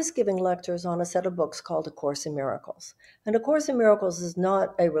 I was giving lectures on a set of books called A Course in Miracles. And A Course in Miracles is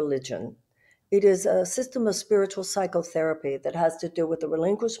not a religion. It is a system of spiritual psychotherapy that has to do with the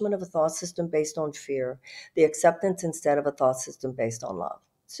relinquishment of a thought system based on fear, the acceptance instead of a thought system based on love.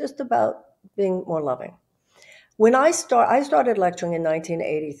 It's just about being more loving. When I started lecturing in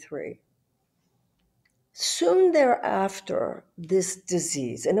 1983. Soon thereafter, this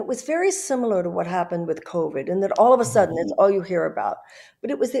disease, and it was very similar to what happened with COVID, and that all of a sudden it's all you hear about.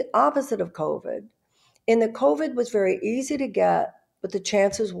 But it was the opposite of COVID. In that COVID was very easy to get, but the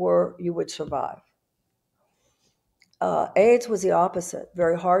chances were you would survive. AIDS was the opposite,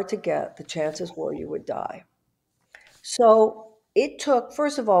 very hard to get, the chances were you would die. So it took,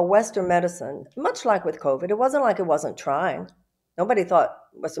 first of all, Western medicine, much like with COVID, it wasn't like it wasn't trying. Nobody thought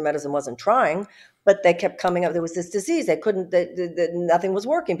Western medicine wasn't trying, but they kept coming up. There was this disease. Nothing was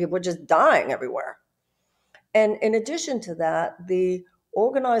working. People were just dying everywhere. And in addition to that, the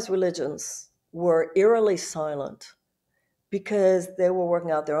organized religions were eerily silent because they were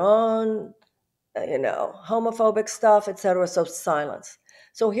working out their own, homophobic stuff, et cetera. So silence.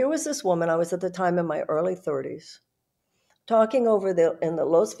 So here was this woman, I was at the time in my early 30s, talking in the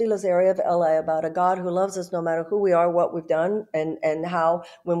Los Feliz area of LA about a God who loves us no matter who we are, what we've done, and how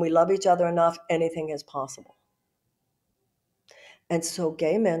when we love each other enough, anything is possible. And so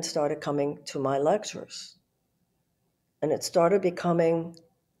gay men started coming to my lectures. And it started becoming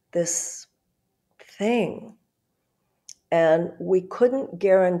this thing. And we couldn't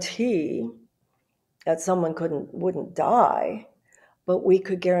guarantee that someone wouldn't die, but we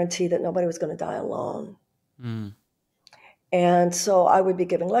could guarantee that nobody was going to die alone. Mm. And so I would be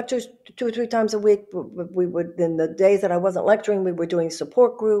giving lectures 2 or 3 times a week. We would, in the days that I wasn't lecturing, we were doing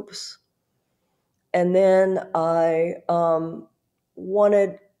support groups. And then I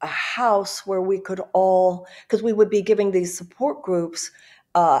wanted a house where we could all, because we would be giving these support groups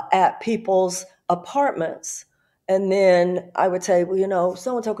at people's apartments. And then I would say, well,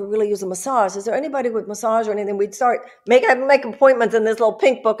 so-and-so could really use a massage. Is there anybody with massage or anything? We'd start make appointments in this little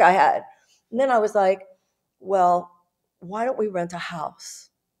pink book I had. And then I was like, well, why don't we rent a house?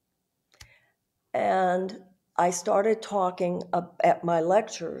 And I started talking at my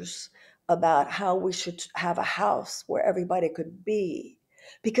lectures about how we should have a house where everybody could be,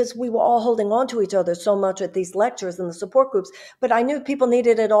 because we were all holding on to each other so much at these lectures and the support groups, but I knew people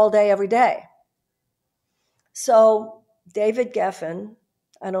needed it all day, every day. So David Geffen,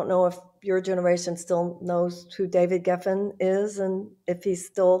 I don't know if your generation still knows who David Geffen is and if he's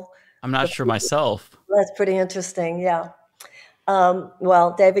still I'm not sure myself. That's pretty interesting, yeah.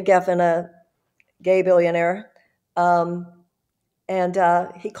 Well, David Geffen, a gay billionaire, and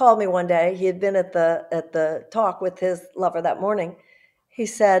he called me one day. He had been at the talk with his lover that morning. He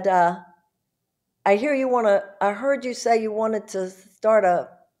said, I heard you say you wanted to start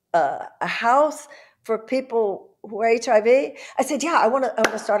a house for people who are HIV. I said, yeah, I want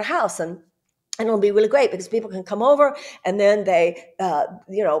to start a house, and it'll be really great because people can come over, and then they,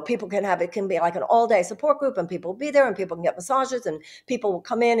 people it can be like an all-day support group, and people will be there, and people can get massages, and people will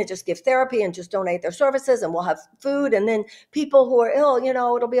come in and just give therapy and just donate their services, and we'll have food, and then people who are ill,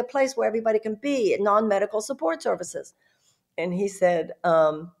 it'll be a place where everybody can be, non-medical support services. And he said,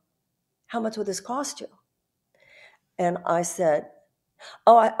 how much will this cost you? And I said,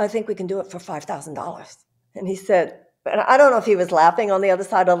 oh, I think we can do it for $5,000. And he said, and I don't know if he was laughing on the other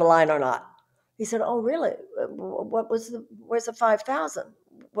side of the line or not. He said, oh, really? Where's the 5,000?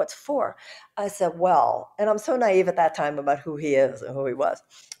 What's for? I said, well, and I'm so naive at that time about who he is and who he was.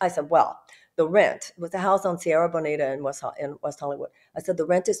 I said, well, the rent was a house on Sierra Bonita in West Hollywood. I said, the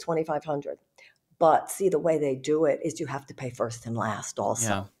rent is $2,500. But see, the way they do it is you have to pay first and last also.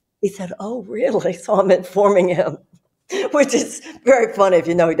 Yeah. He said, oh, really? So I'm informing him, which is very funny if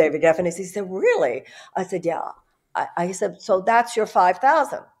you know who David Geffen is. He said, really? I said, yeah. I said, so that's your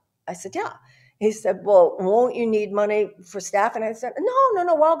 5,000? I said, yeah. He said, well, won't you need money for staff? And I said,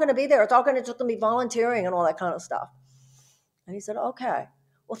 no, we're all going to be there. It's all going to be volunteering and all that kind of stuff. And he said, okay,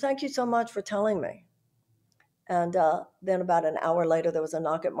 well, thank you so much for telling me. And then about an hour later, there was a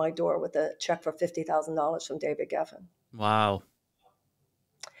knock at my door with a check for $50,000 from David Geffen. Wow.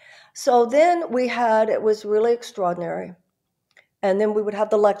 So then it was really extraordinary. And then we would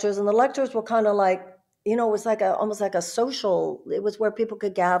have the lectures, and the lectures were kind of like, it was like almost like a social, it was where people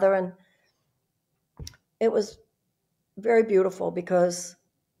could gather, and it was very beautiful because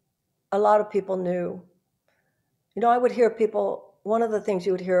a lot of people knew. I would hear people, one of the things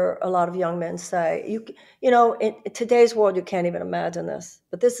you would hear a lot of young men say, in today's world, you can't even imagine this,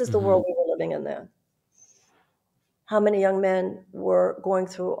 but this is the world we were living in then. How many young men were going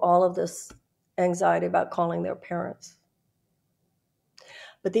through all of this anxiety about calling their parents?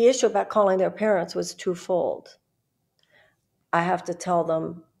 But the issue about calling their parents was twofold. I have to tell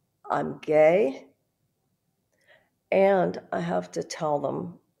them I'm gay, and I have to tell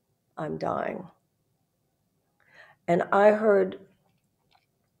them I'm dying. And I heard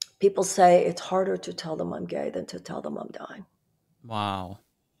people say it's harder to tell them I'm gay than to tell them I'm dying. Wow.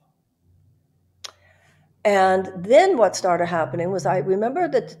 And then what started happening was I remember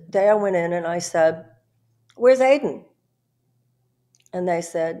the day I went in and I said, where's Aiden? And they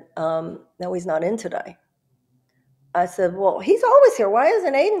said, no, he's not in today. I said, well, he's always here. Why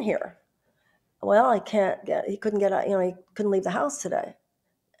isn't Aiden here? Well, he couldn't get out, he couldn't leave the house today.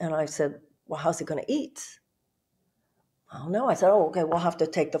 And I said, well, how's he going to eat? I don't know. I said, oh, okay, we'll have to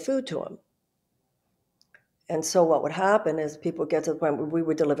take the food to him. And so what would happen is people get to the point where we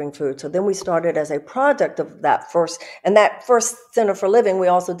were delivering food. So then we started as a project of that first Center for Living, we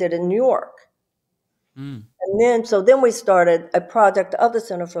also did in New York. And then we started a project of the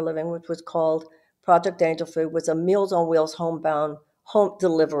Center for Living, which was called Project Angel Food, was a Meals on Wheels homebound home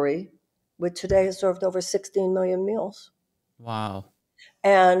delivery, which today has served over 16 million meals. Wow.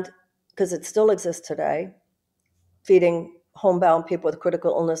 And because it still exists today, feeding homebound people with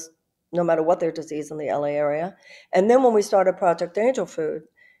critical illness, no matter what their disease in the LA area. And then when we started Project Angel Food,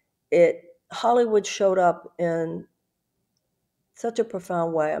 Hollywood showed up in such a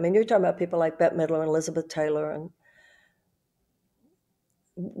profound way. I mean, you're talking about people like Bette Midler and Elizabeth Taylor. And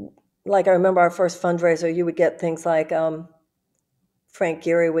like, I remember our first fundraiser, you would get things like Frank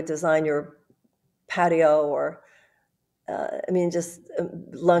Gehry would design your patio, or just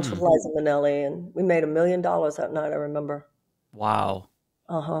lunch with Liza Minnelli. And we made $1 million that night, I remember. Wow.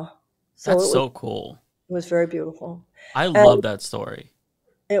 Uh-huh. That's so cool. It was very beautiful. I love that story.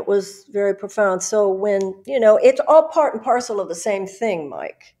 It was very profound. So when, it's all part and parcel of the same thing,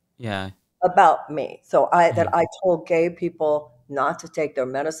 Mike. Yeah. About me. So that I told gay people not to take their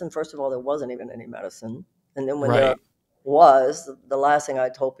medicine. First of all, there wasn't even any medicine. And then when there was, the last thing I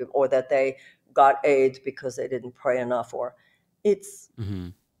told people, or that they got AIDS because they didn't pray enough, or it's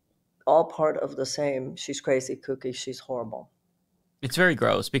all part of the same. She's crazy, kooky, she's horrible. It's very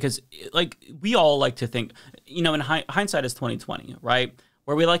gross because, we all like to think, in hindsight is 20/20, right?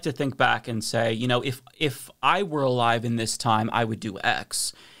 Where we like to think back and say, if I were alive in this time, I would do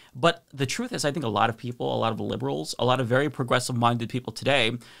X. But the truth is, I think a lot of people, a lot of liberals, a lot of very progressive-minded people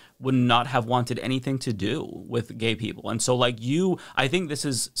today would not have wanted anything to do with gay people. And so, like you, I think this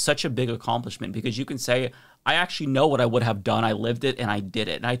is such a big accomplishment because you can say, I actually know what I would have done. I lived it and I did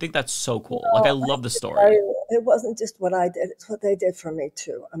it. And I think that's so cool. Like, I love the story. It wasn't just what I did, it's what they did for me,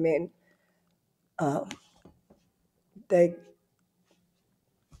 too. I mean, they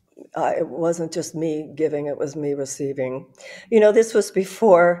it wasn't just me giving, it was me receiving. This was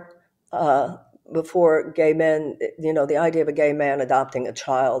before gay men, the idea of a gay man adopting a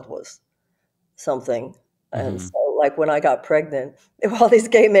child was something. And Mm-hmm. so, like, when I got pregnant, there were all these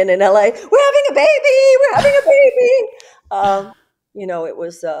gay men in LA, we're having a baby, we're having a baby. It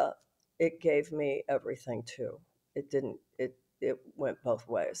was, it gave me everything too. It went both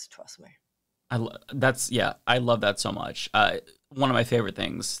ways, trust me. I love that so much. One of my favorite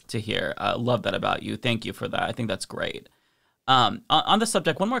things to hear. Love that about you. Thank you for that. I think that's great. On the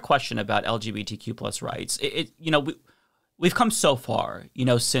subject, one more question about LGBTQ plus rights. We've come so far,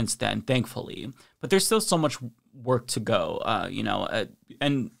 since then, thankfully, but there's still so much work to go.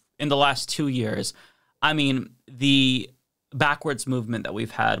 And in the last 2 years, I mean, the backwards movement that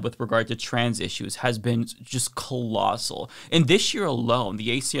we've had with regard to trans issues has been just colossal. And this year alone,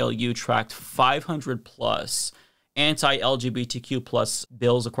 the ACLU tracked 500 plus anti-LGBTQ plus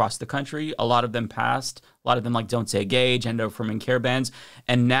bills across the country. A lot of them passed. A lot of them, like Don't Say Gay, gender-affirming care bans.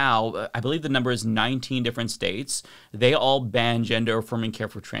 And now, I believe the number is 19 different states. They all ban gender-affirming care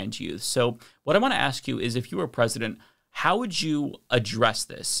for trans youth. So what I want to ask you is, if you were president, how would you address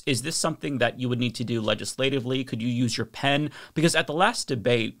this? Is this something that you would need to do legislatively? Could you use your pen? Because at the last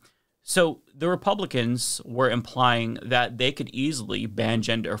debate, so the Republicans were implying that they could easily ban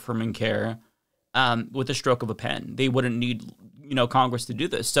gender-affirming care with a stroke of a pen. They wouldn't need, Congress to do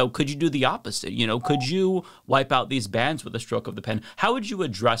this. So could you do the opposite? Could you wipe out these bans with a stroke of the pen? How would you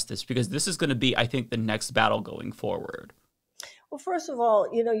address this? Because this is going to be, I think, the next battle going forward. Well, first of all,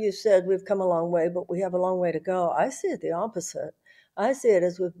 you said we've come a long way, but we have a long way to go. I see it the opposite. I see it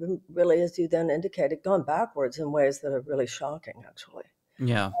as we've been really, as you then indicated, gone backwards in ways that are really shocking, actually.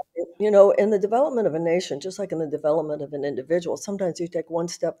 Yeah. In the development of a nation, just like in the development of an individual, sometimes you take one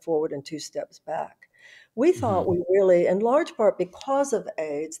step forward and two steps back. We thought we really, in large part because of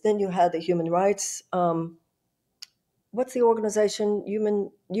AIDS, then you had the human rights, what's the organization?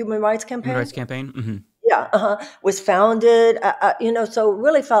 Human Rights Campaign? Human Rights Campaign? Mm-hmm. Yeah, was founded, so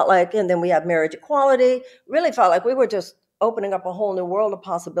really felt like, and then we have marriage equality, really felt like we were just opening up a whole new world of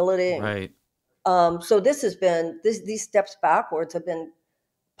possibility. Right. So this has been, these steps backwards have been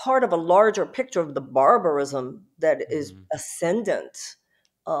part of a larger picture of the barbarism that is ascendant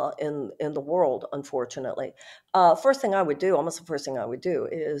in the world, unfortunately. First thing I would do, almost the first thing I would do,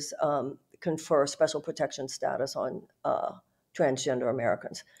 is confer special protection status on transgender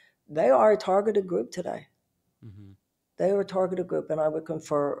Americans. They are a targeted group today. Mm-hmm. They are a targeted group, and I would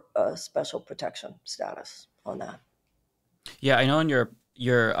confer a special protection status on that. Yeah, I know on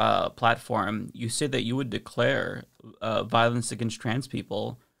your platform, you said that you would declare violence against trans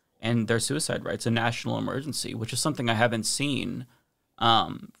people and their suicide rights a national emergency, which is something I haven't seen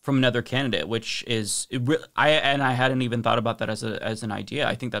from another candidate. Which is I hadn't even thought about that as an idea.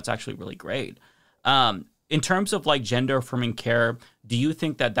 I think that's actually really great. In terms of like gender affirming care, do you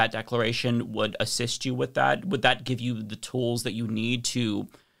think that declaration would assist you with that? Would that give you the tools that you need to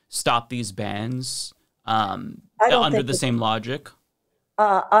stop these bans under the same logic?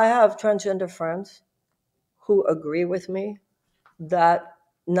 I have transgender friends who agree with me that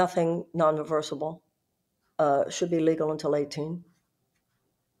nothing non-reversible should be legal until 18.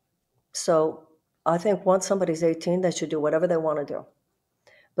 So I think once somebody's 18, they should do whatever they want to do.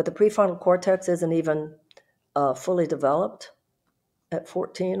 But the prefrontal cortex isn't even fully developed at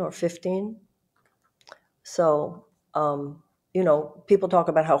 14 or 15. So, people talk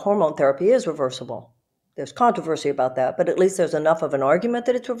about how hormone therapy is reversible. There's controversy about that, but at least there's enough of an argument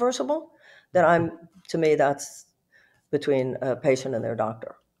that it's reversible that to me, that's between a patient and their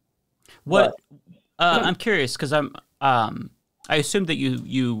doctor. I'm curious because I assume that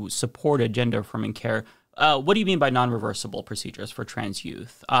you supported gender affirming care. What do you mean by non-reversible procedures for trans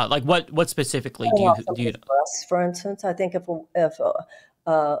youth? Like what specifically do you? Breasts, for instance, I think if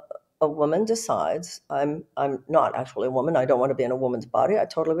a woman decides, I'm not actually a woman, I don't want to be in a woman's body, I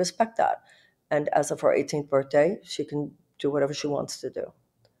totally respect that. And as of her 18th birthday, she can do whatever she wants to do.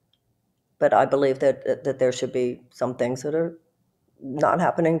 But I believe that there should be some things that are not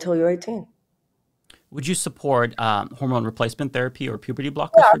happening until you're 18. Would you support hormone replacement therapy or puberty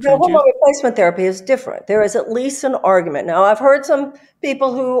blockers for trans hormone youth? replacement therapy is different. There is at least an argument. Now, I've heard some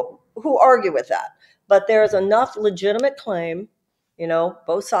people who argue with that, but there is enough legitimate claim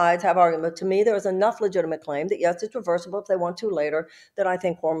Both sides have argument. To me, there is enough legitimate claim that yes, it's reversible if they want to later, that I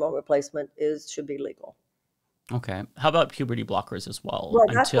think hormone replacement should be legal. Okay. How about puberty blockers as well Well,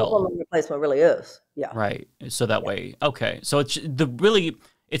 that's what until, hormone replacement really is. Yeah. right. So that Yeah. way, okay. So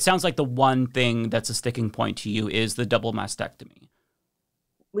it sounds like the one thing that's a sticking point to you is the double mastectomy.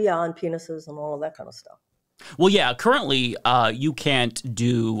 Yeah, on penises and all of that kind of stuff. Well, yeah, currently you can't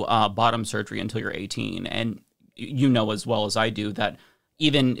do bottom surgery until you're 18. And you know as well as I do that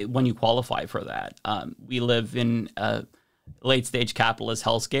even when you qualify for that, we live in a late stage capitalist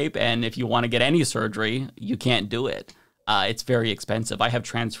hellscape. And if you want to get any surgery, you can't do it. It's very expensive. I have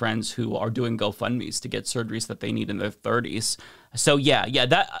trans friends who are doing GoFundMes to get surgeries that they need in their 30s. So yeah,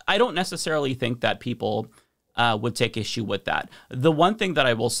 that I don't necessarily think that people would take issue with that. The one thing that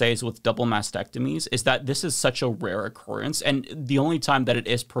I will say is with double mastectomies is that this is such a rare occurrence, and the only time that it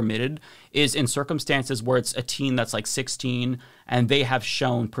is permitted is in circumstances where it's a teen that's like 16 and they have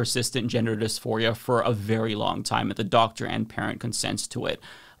shown persistent gender dysphoria for a very long time and the doctor and parent consents to it.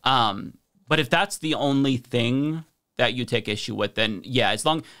 But if that's the only thing that you take issue with, then yeah, as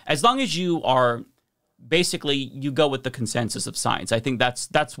long as you are basically you go with the consensus of science, I think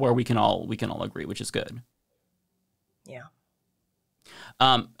that's where we can all agree, which is good. Yeah.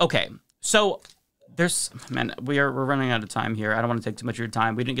 Okay. So we're running out of time here. I don't want to take too much of your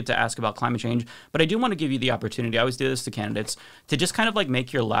time. We didn't get to ask about climate change, but I do want to give you the opportunity. I always do this to candidates to just kind of like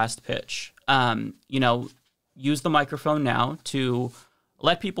make your last pitch. Use the microphone now to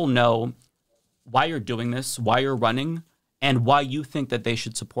let people know why you're doing this, why you're running, and why you think that they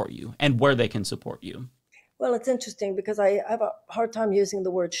should support you and where they can support you. Well, it's interesting because I have a hard time using the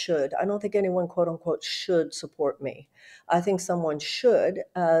word should. I don't think anyone, quote unquote, should support me. I think someone should,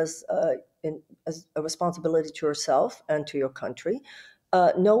 as a responsibility to yourself and to your country,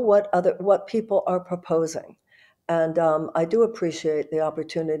 know what people are proposing. And I do appreciate the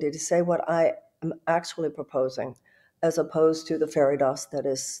opportunity to say what I am actually proposing, as opposed to the fairy dust that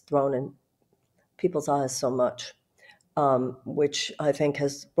is thrown in people's eyes so much. Which I think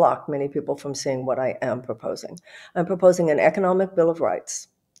has blocked many people from seeing what I am proposing. I'm proposing an economic Bill of Rights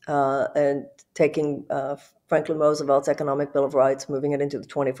and taking Franklin Roosevelt's Economic Bill of Rights, moving it into the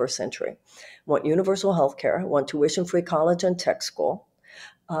 21st century. I want universal health care. I want tuition-free college and tech school.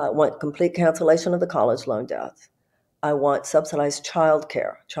 I want complete cancellation of the college loan debt. I want subsidized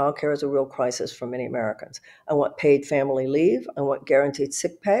childcare. Childcare is a real crisis for many Americans. I want paid family leave. I want guaranteed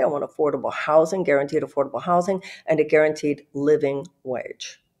sick pay. I want affordable housing, guaranteed affordable housing, and a guaranteed living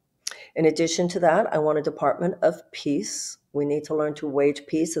wage. In addition to that, I want a Department of Peace. We need to learn to wage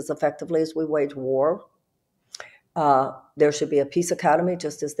peace as effectively as we wage war. There should be a peace academy,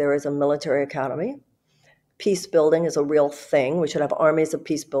 just as there is a military academy. Peace building is a real thing. We should have armies of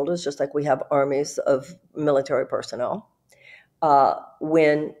peace builders, just like we have armies of military personnel.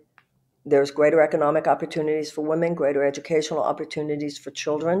 When there's greater economic opportunities for women, greater educational opportunities for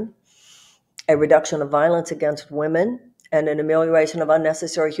children, a reduction of violence against women, and an amelioration of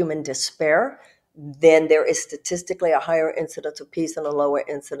unnecessary human despair, then there is statistically a higher incidence of peace and a lower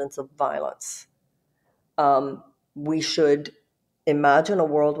incidence of violence. We should imagine a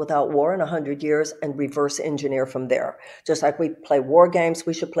world without war in 100 years and reverse engineer from there. Just like we play war games,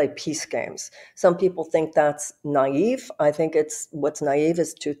 we should play peace games. Some people think that's naive. I think what's naive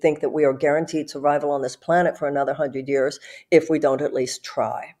is to think that we are guaranteed survival on this planet for another 100 years if we don't at least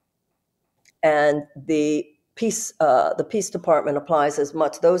try. And the peace department applies as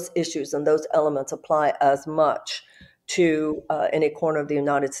much, those issues and those elements apply as much to any corner of the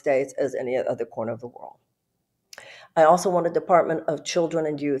United States as any other corner of the world. I also want a Department of Children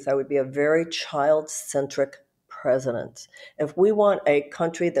and Youth. I would be a very child-centric president. If we want a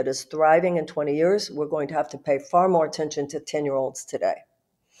country that is thriving in 20 years, we're going to have to pay far more attention to 10-year-olds today.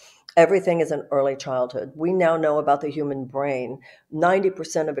 Everything is in early childhood. We now know about the human brain.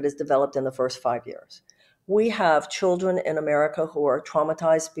 90% of it is developed in the first 5 years. We have children in America who are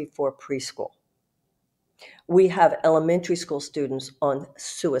traumatized before preschool. We have elementary school students on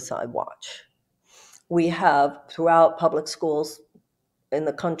suicide watch. We have, throughout public schools in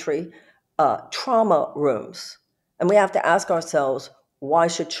the country, trauma rooms. And we have to ask ourselves, why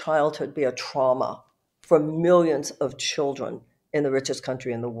should childhood be a trauma for millions of children in the richest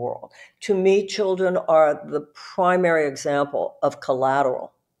country in the world? To me, children are the primary example of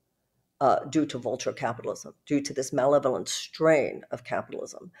collateral due to vulture capitalism, due to this malevolent strain of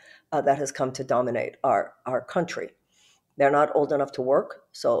capitalism that has come to dominate our country. They're not old enough to work,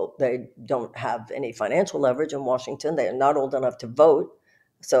 so they don't have any financial leverage in Washington. They are not old enough to vote,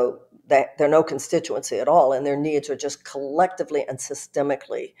 so they're no constituency at all, and their needs are just collectively and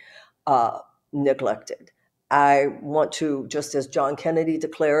systemically neglected. I want to, just as John Kennedy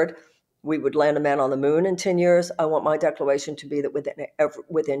declared, we would land a man on the moon in 10 years. I want my declaration to be that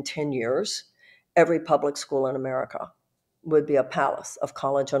within 10 years, every public school in America would be a palace of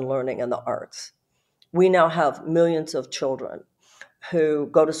college and learning and the arts. We now have millions of children who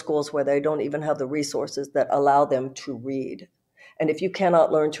go to schools where they don't even have the resources that allow them to read. And if you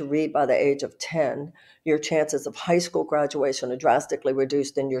cannot learn to read by the age of 10, your chances of high school graduation are drastically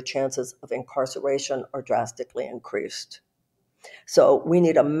reduced and your chances of incarceration are drastically increased. So we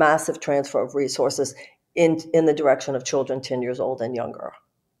need a massive transfer of resources in the direction of children 10 years old and younger.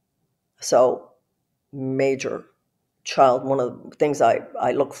 So major child, one of the things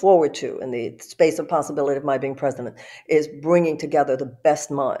I look forward to in the space of possibility of my being president is bringing together the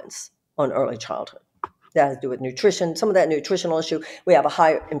best minds on early childhood. That has to do with nutrition, some of that nutritional issue. We have a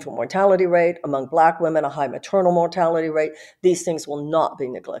high infant mortality rate among Black women, a high maternal mortality rate. These things will not be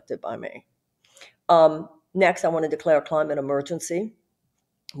neglected by me. Next, I want to declare a climate emergency.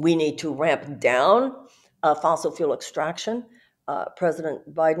 We need to ramp down fossil fuel extraction.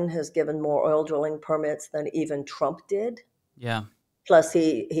 President Biden has given more oil drilling permits than even Trump did. Yeah. Plus,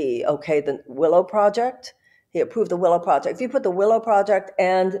 he okayed the Willow Project. He approved the Willow Project. If you put the Willow Project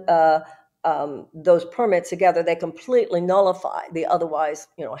and those permits together, they completely nullify the otherwise,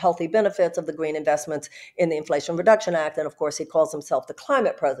 healthy benefits of the green investments in the Inflation Reduction Act. And of course, he calls himself the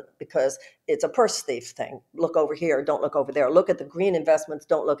climate president because it's a purse thief thing. Look over here, don't look over there. Look at the green investments,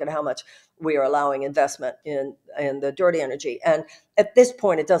 don't look at how much we are allowing investment in the dirty energy. And at this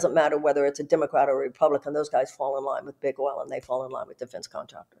point, it doesn't matter whether it's a Democrat or a Republican. Those guys fall in line with big oil and they fall in line with defense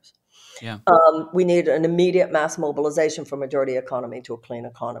contractors. Yeah. We need an immediate mass mobilization from a dirty economy to a clean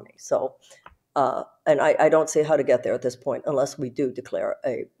economy. So, and I don't see how to get there at this point unless we do declare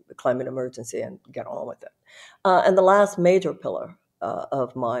a climate emergency and get on with it. And the last major pillar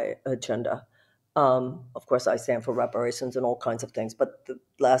of my agenda, of course, I stand for reparations and all kinds of things, but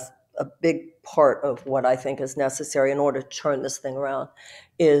a big part of what I think is necessary in order to turn this thing around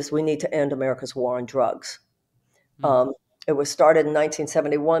is we need to end America's war on drugs. It was started in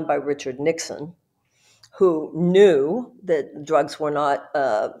 1971 by Richard Nixon, who knew that drugs were not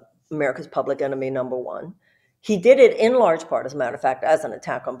America's public enemy number one. He did it in large part, as a matter of fact, as an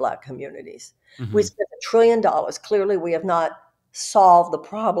attack on Black communities. Mm-hmm. We spent $1 trillion. Clearly, we have not solved the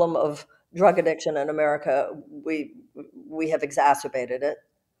problem of drug addiction in America. We have exacerbated it.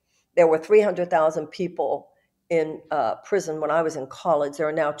 There were 300,000 people in prison when I was in college. There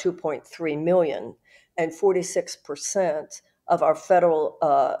are now 2.3 million, and 46% of our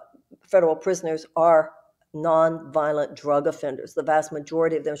federal prisoners are nonviolent drug offenders. The vast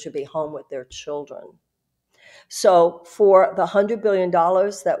majority of them should be home with their children. So for the $100 billion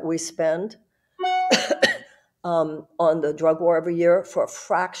that we spend on the drug war every year, for a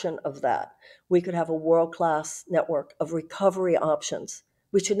fraction of that, we could have a world-class network of recovery options.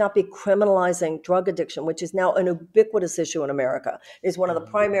 We should not be criminalizing drug addiction, which is now an ubiquitous issue in America. It's one of the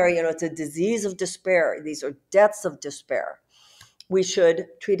primary, it's a disease of despair. These are deaths of despair. We should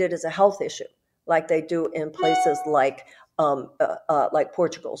treat it as a health issue, like they do in places like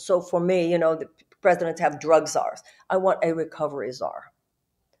Portugal. So for me, the presidents have drug czars. I want a recovery czar.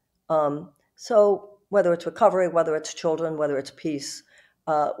 So whether it's recovery, whether it's children, whether it's peace,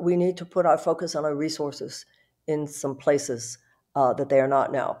 we need to put our focus on our resources in some places that they are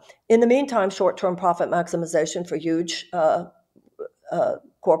not now. In the meantime, short-term profit maximization for huge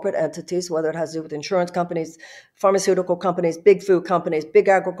corporate entities, whether it has to do with insurance companies, pharmaceutical companies, big food companies, big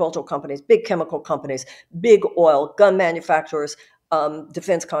agricultural companies, big chemical companies, big oil, gun manufacturers,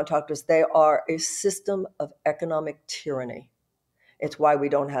 defense contractors, they are a system of economic tyranny. It's why we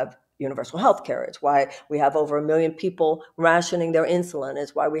don't have universal health care. It's why we have over 1 million people rationing their insulin.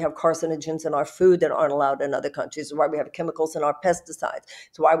 It's why we have carcinogens in our food that aren't allowed in other countries. It's why we have chemicals in our pesticides.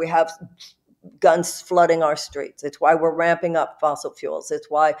 It's why we have guns flooding our streets. It's why we're ramping up fossil fuels. It's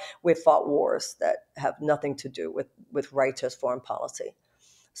why we've fought wars that have nothing to do with righteous foreign policy.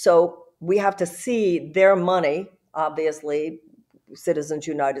 So we have to see their money, obviously, Citizens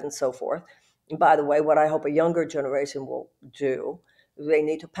United and so forth. And by the way, what I hope a younger generation will do, they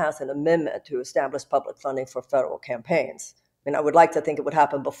need to pass an amendment to establish public funding for federal campaigns. I would like to think it would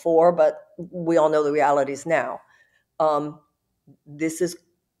happen before, but we all know the realities now. This is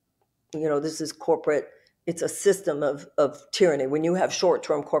corporate. It's a system of tyranny. When you have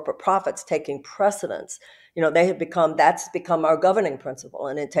short-term corporate profits taking precedence, that's become our governing principle,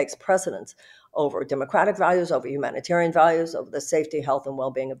 and it takes precedence over democratic values, over humanitarian values, over the safety, health, and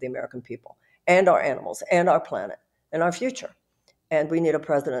well-being of the American people and our animals and our planet and our future. And we need a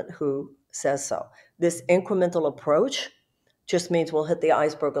president who says so. This incremental approach just means we'll hit the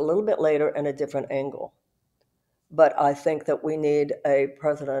iceberg a little bit later in a different angle. But I think that we need a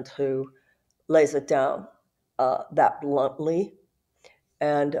president who lays it down that bluntly,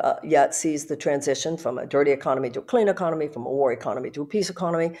 and yet sees the transition from a dirty economy to a clean economy, from a war economy to a peace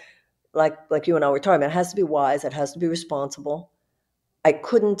economy. Like you and I were talking about, it has to be wise, it has to be responsible. I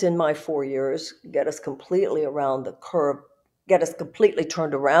couldn't, in my 4 years, get us completely around the curve, get us completely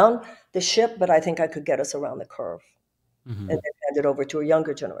turned around the ship, but I think I could get us around the curve and then hand it over to a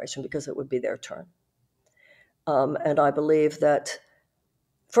younger generation because it would be their turn. And I believe that,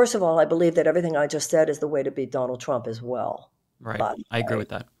 first of all, I believe that everything I just said is the way to beat Donald Trump as well. Right. I agree with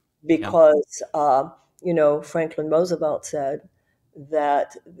that. Because, Franklin Roosevelt said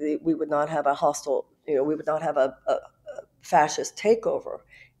that we would not have a hostile, we would not have a fascist takeover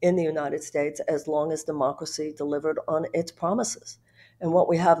in the United States as long as democracy delivered on its promises. And what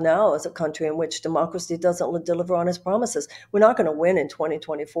we have now is a country in which democracy doesn't deliver on its promises. We're not going to win in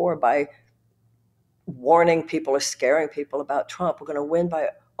 2024 by warning people or scaring people about Trump. We're going to win by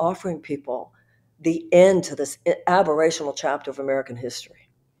offering people the end to this aberrational chapter of American history,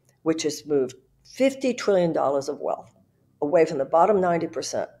 which has moved $50 trillion of wealth away from the bottom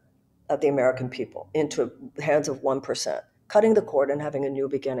 90% of the American people into the hands of 1%, cutting the cord and having a new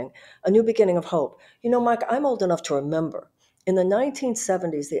beginning of hope. Mike, I'm old enough to remember in the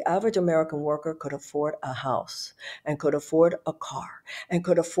 1970s, the average American worker could afford a house and could afford a car and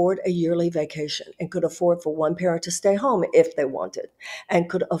could afford a yearly vacation and could afford for one parent to stay home if they wanted and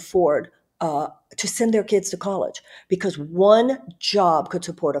could afford to send their kids to college because one job could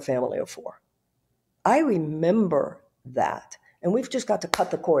support a family of four. I remember that. And we've just got to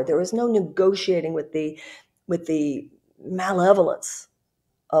cut the cord. There is no negotiating with the malevolence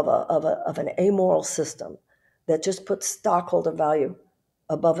of an amoral system that just puts stockholder value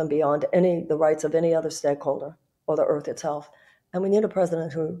above and beyond the rights of any other stakeholder or the earth itself. And we need a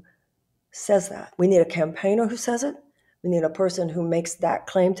president who says that. We need a campaigner who says it. We need a person who makes that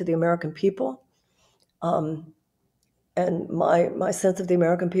claim to the American people. And my sense of the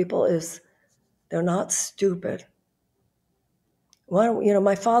American people is they're not stupid.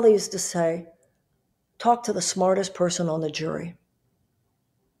 My father used to say, talk to the smartest person on the jury.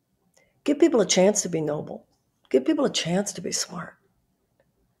 Give people a chance to be noble. Give people a chance to be smart.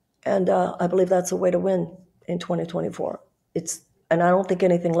 And I believe that's a way to win in 2024. And I don't think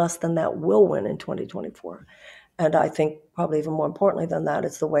anything less than that will win in 2024. And I think probably even more importantly than that,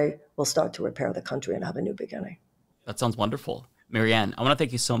 it's the way we'll start to repair the country and have a new beginning. That sounds wonderful. Marianne, I want to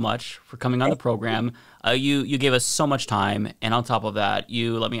thank you so much for coming on the program. You gave us so much time, and on top of that,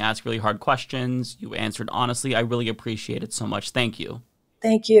 you let me ask really hard questions. You answered honestly. I really appreciate it so much. Thank you.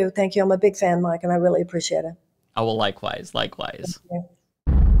 Thank you. Thank you. I'm a big fan, Mike, and I really appreciate it. Oh, well, likewise. Likewise. Thank you.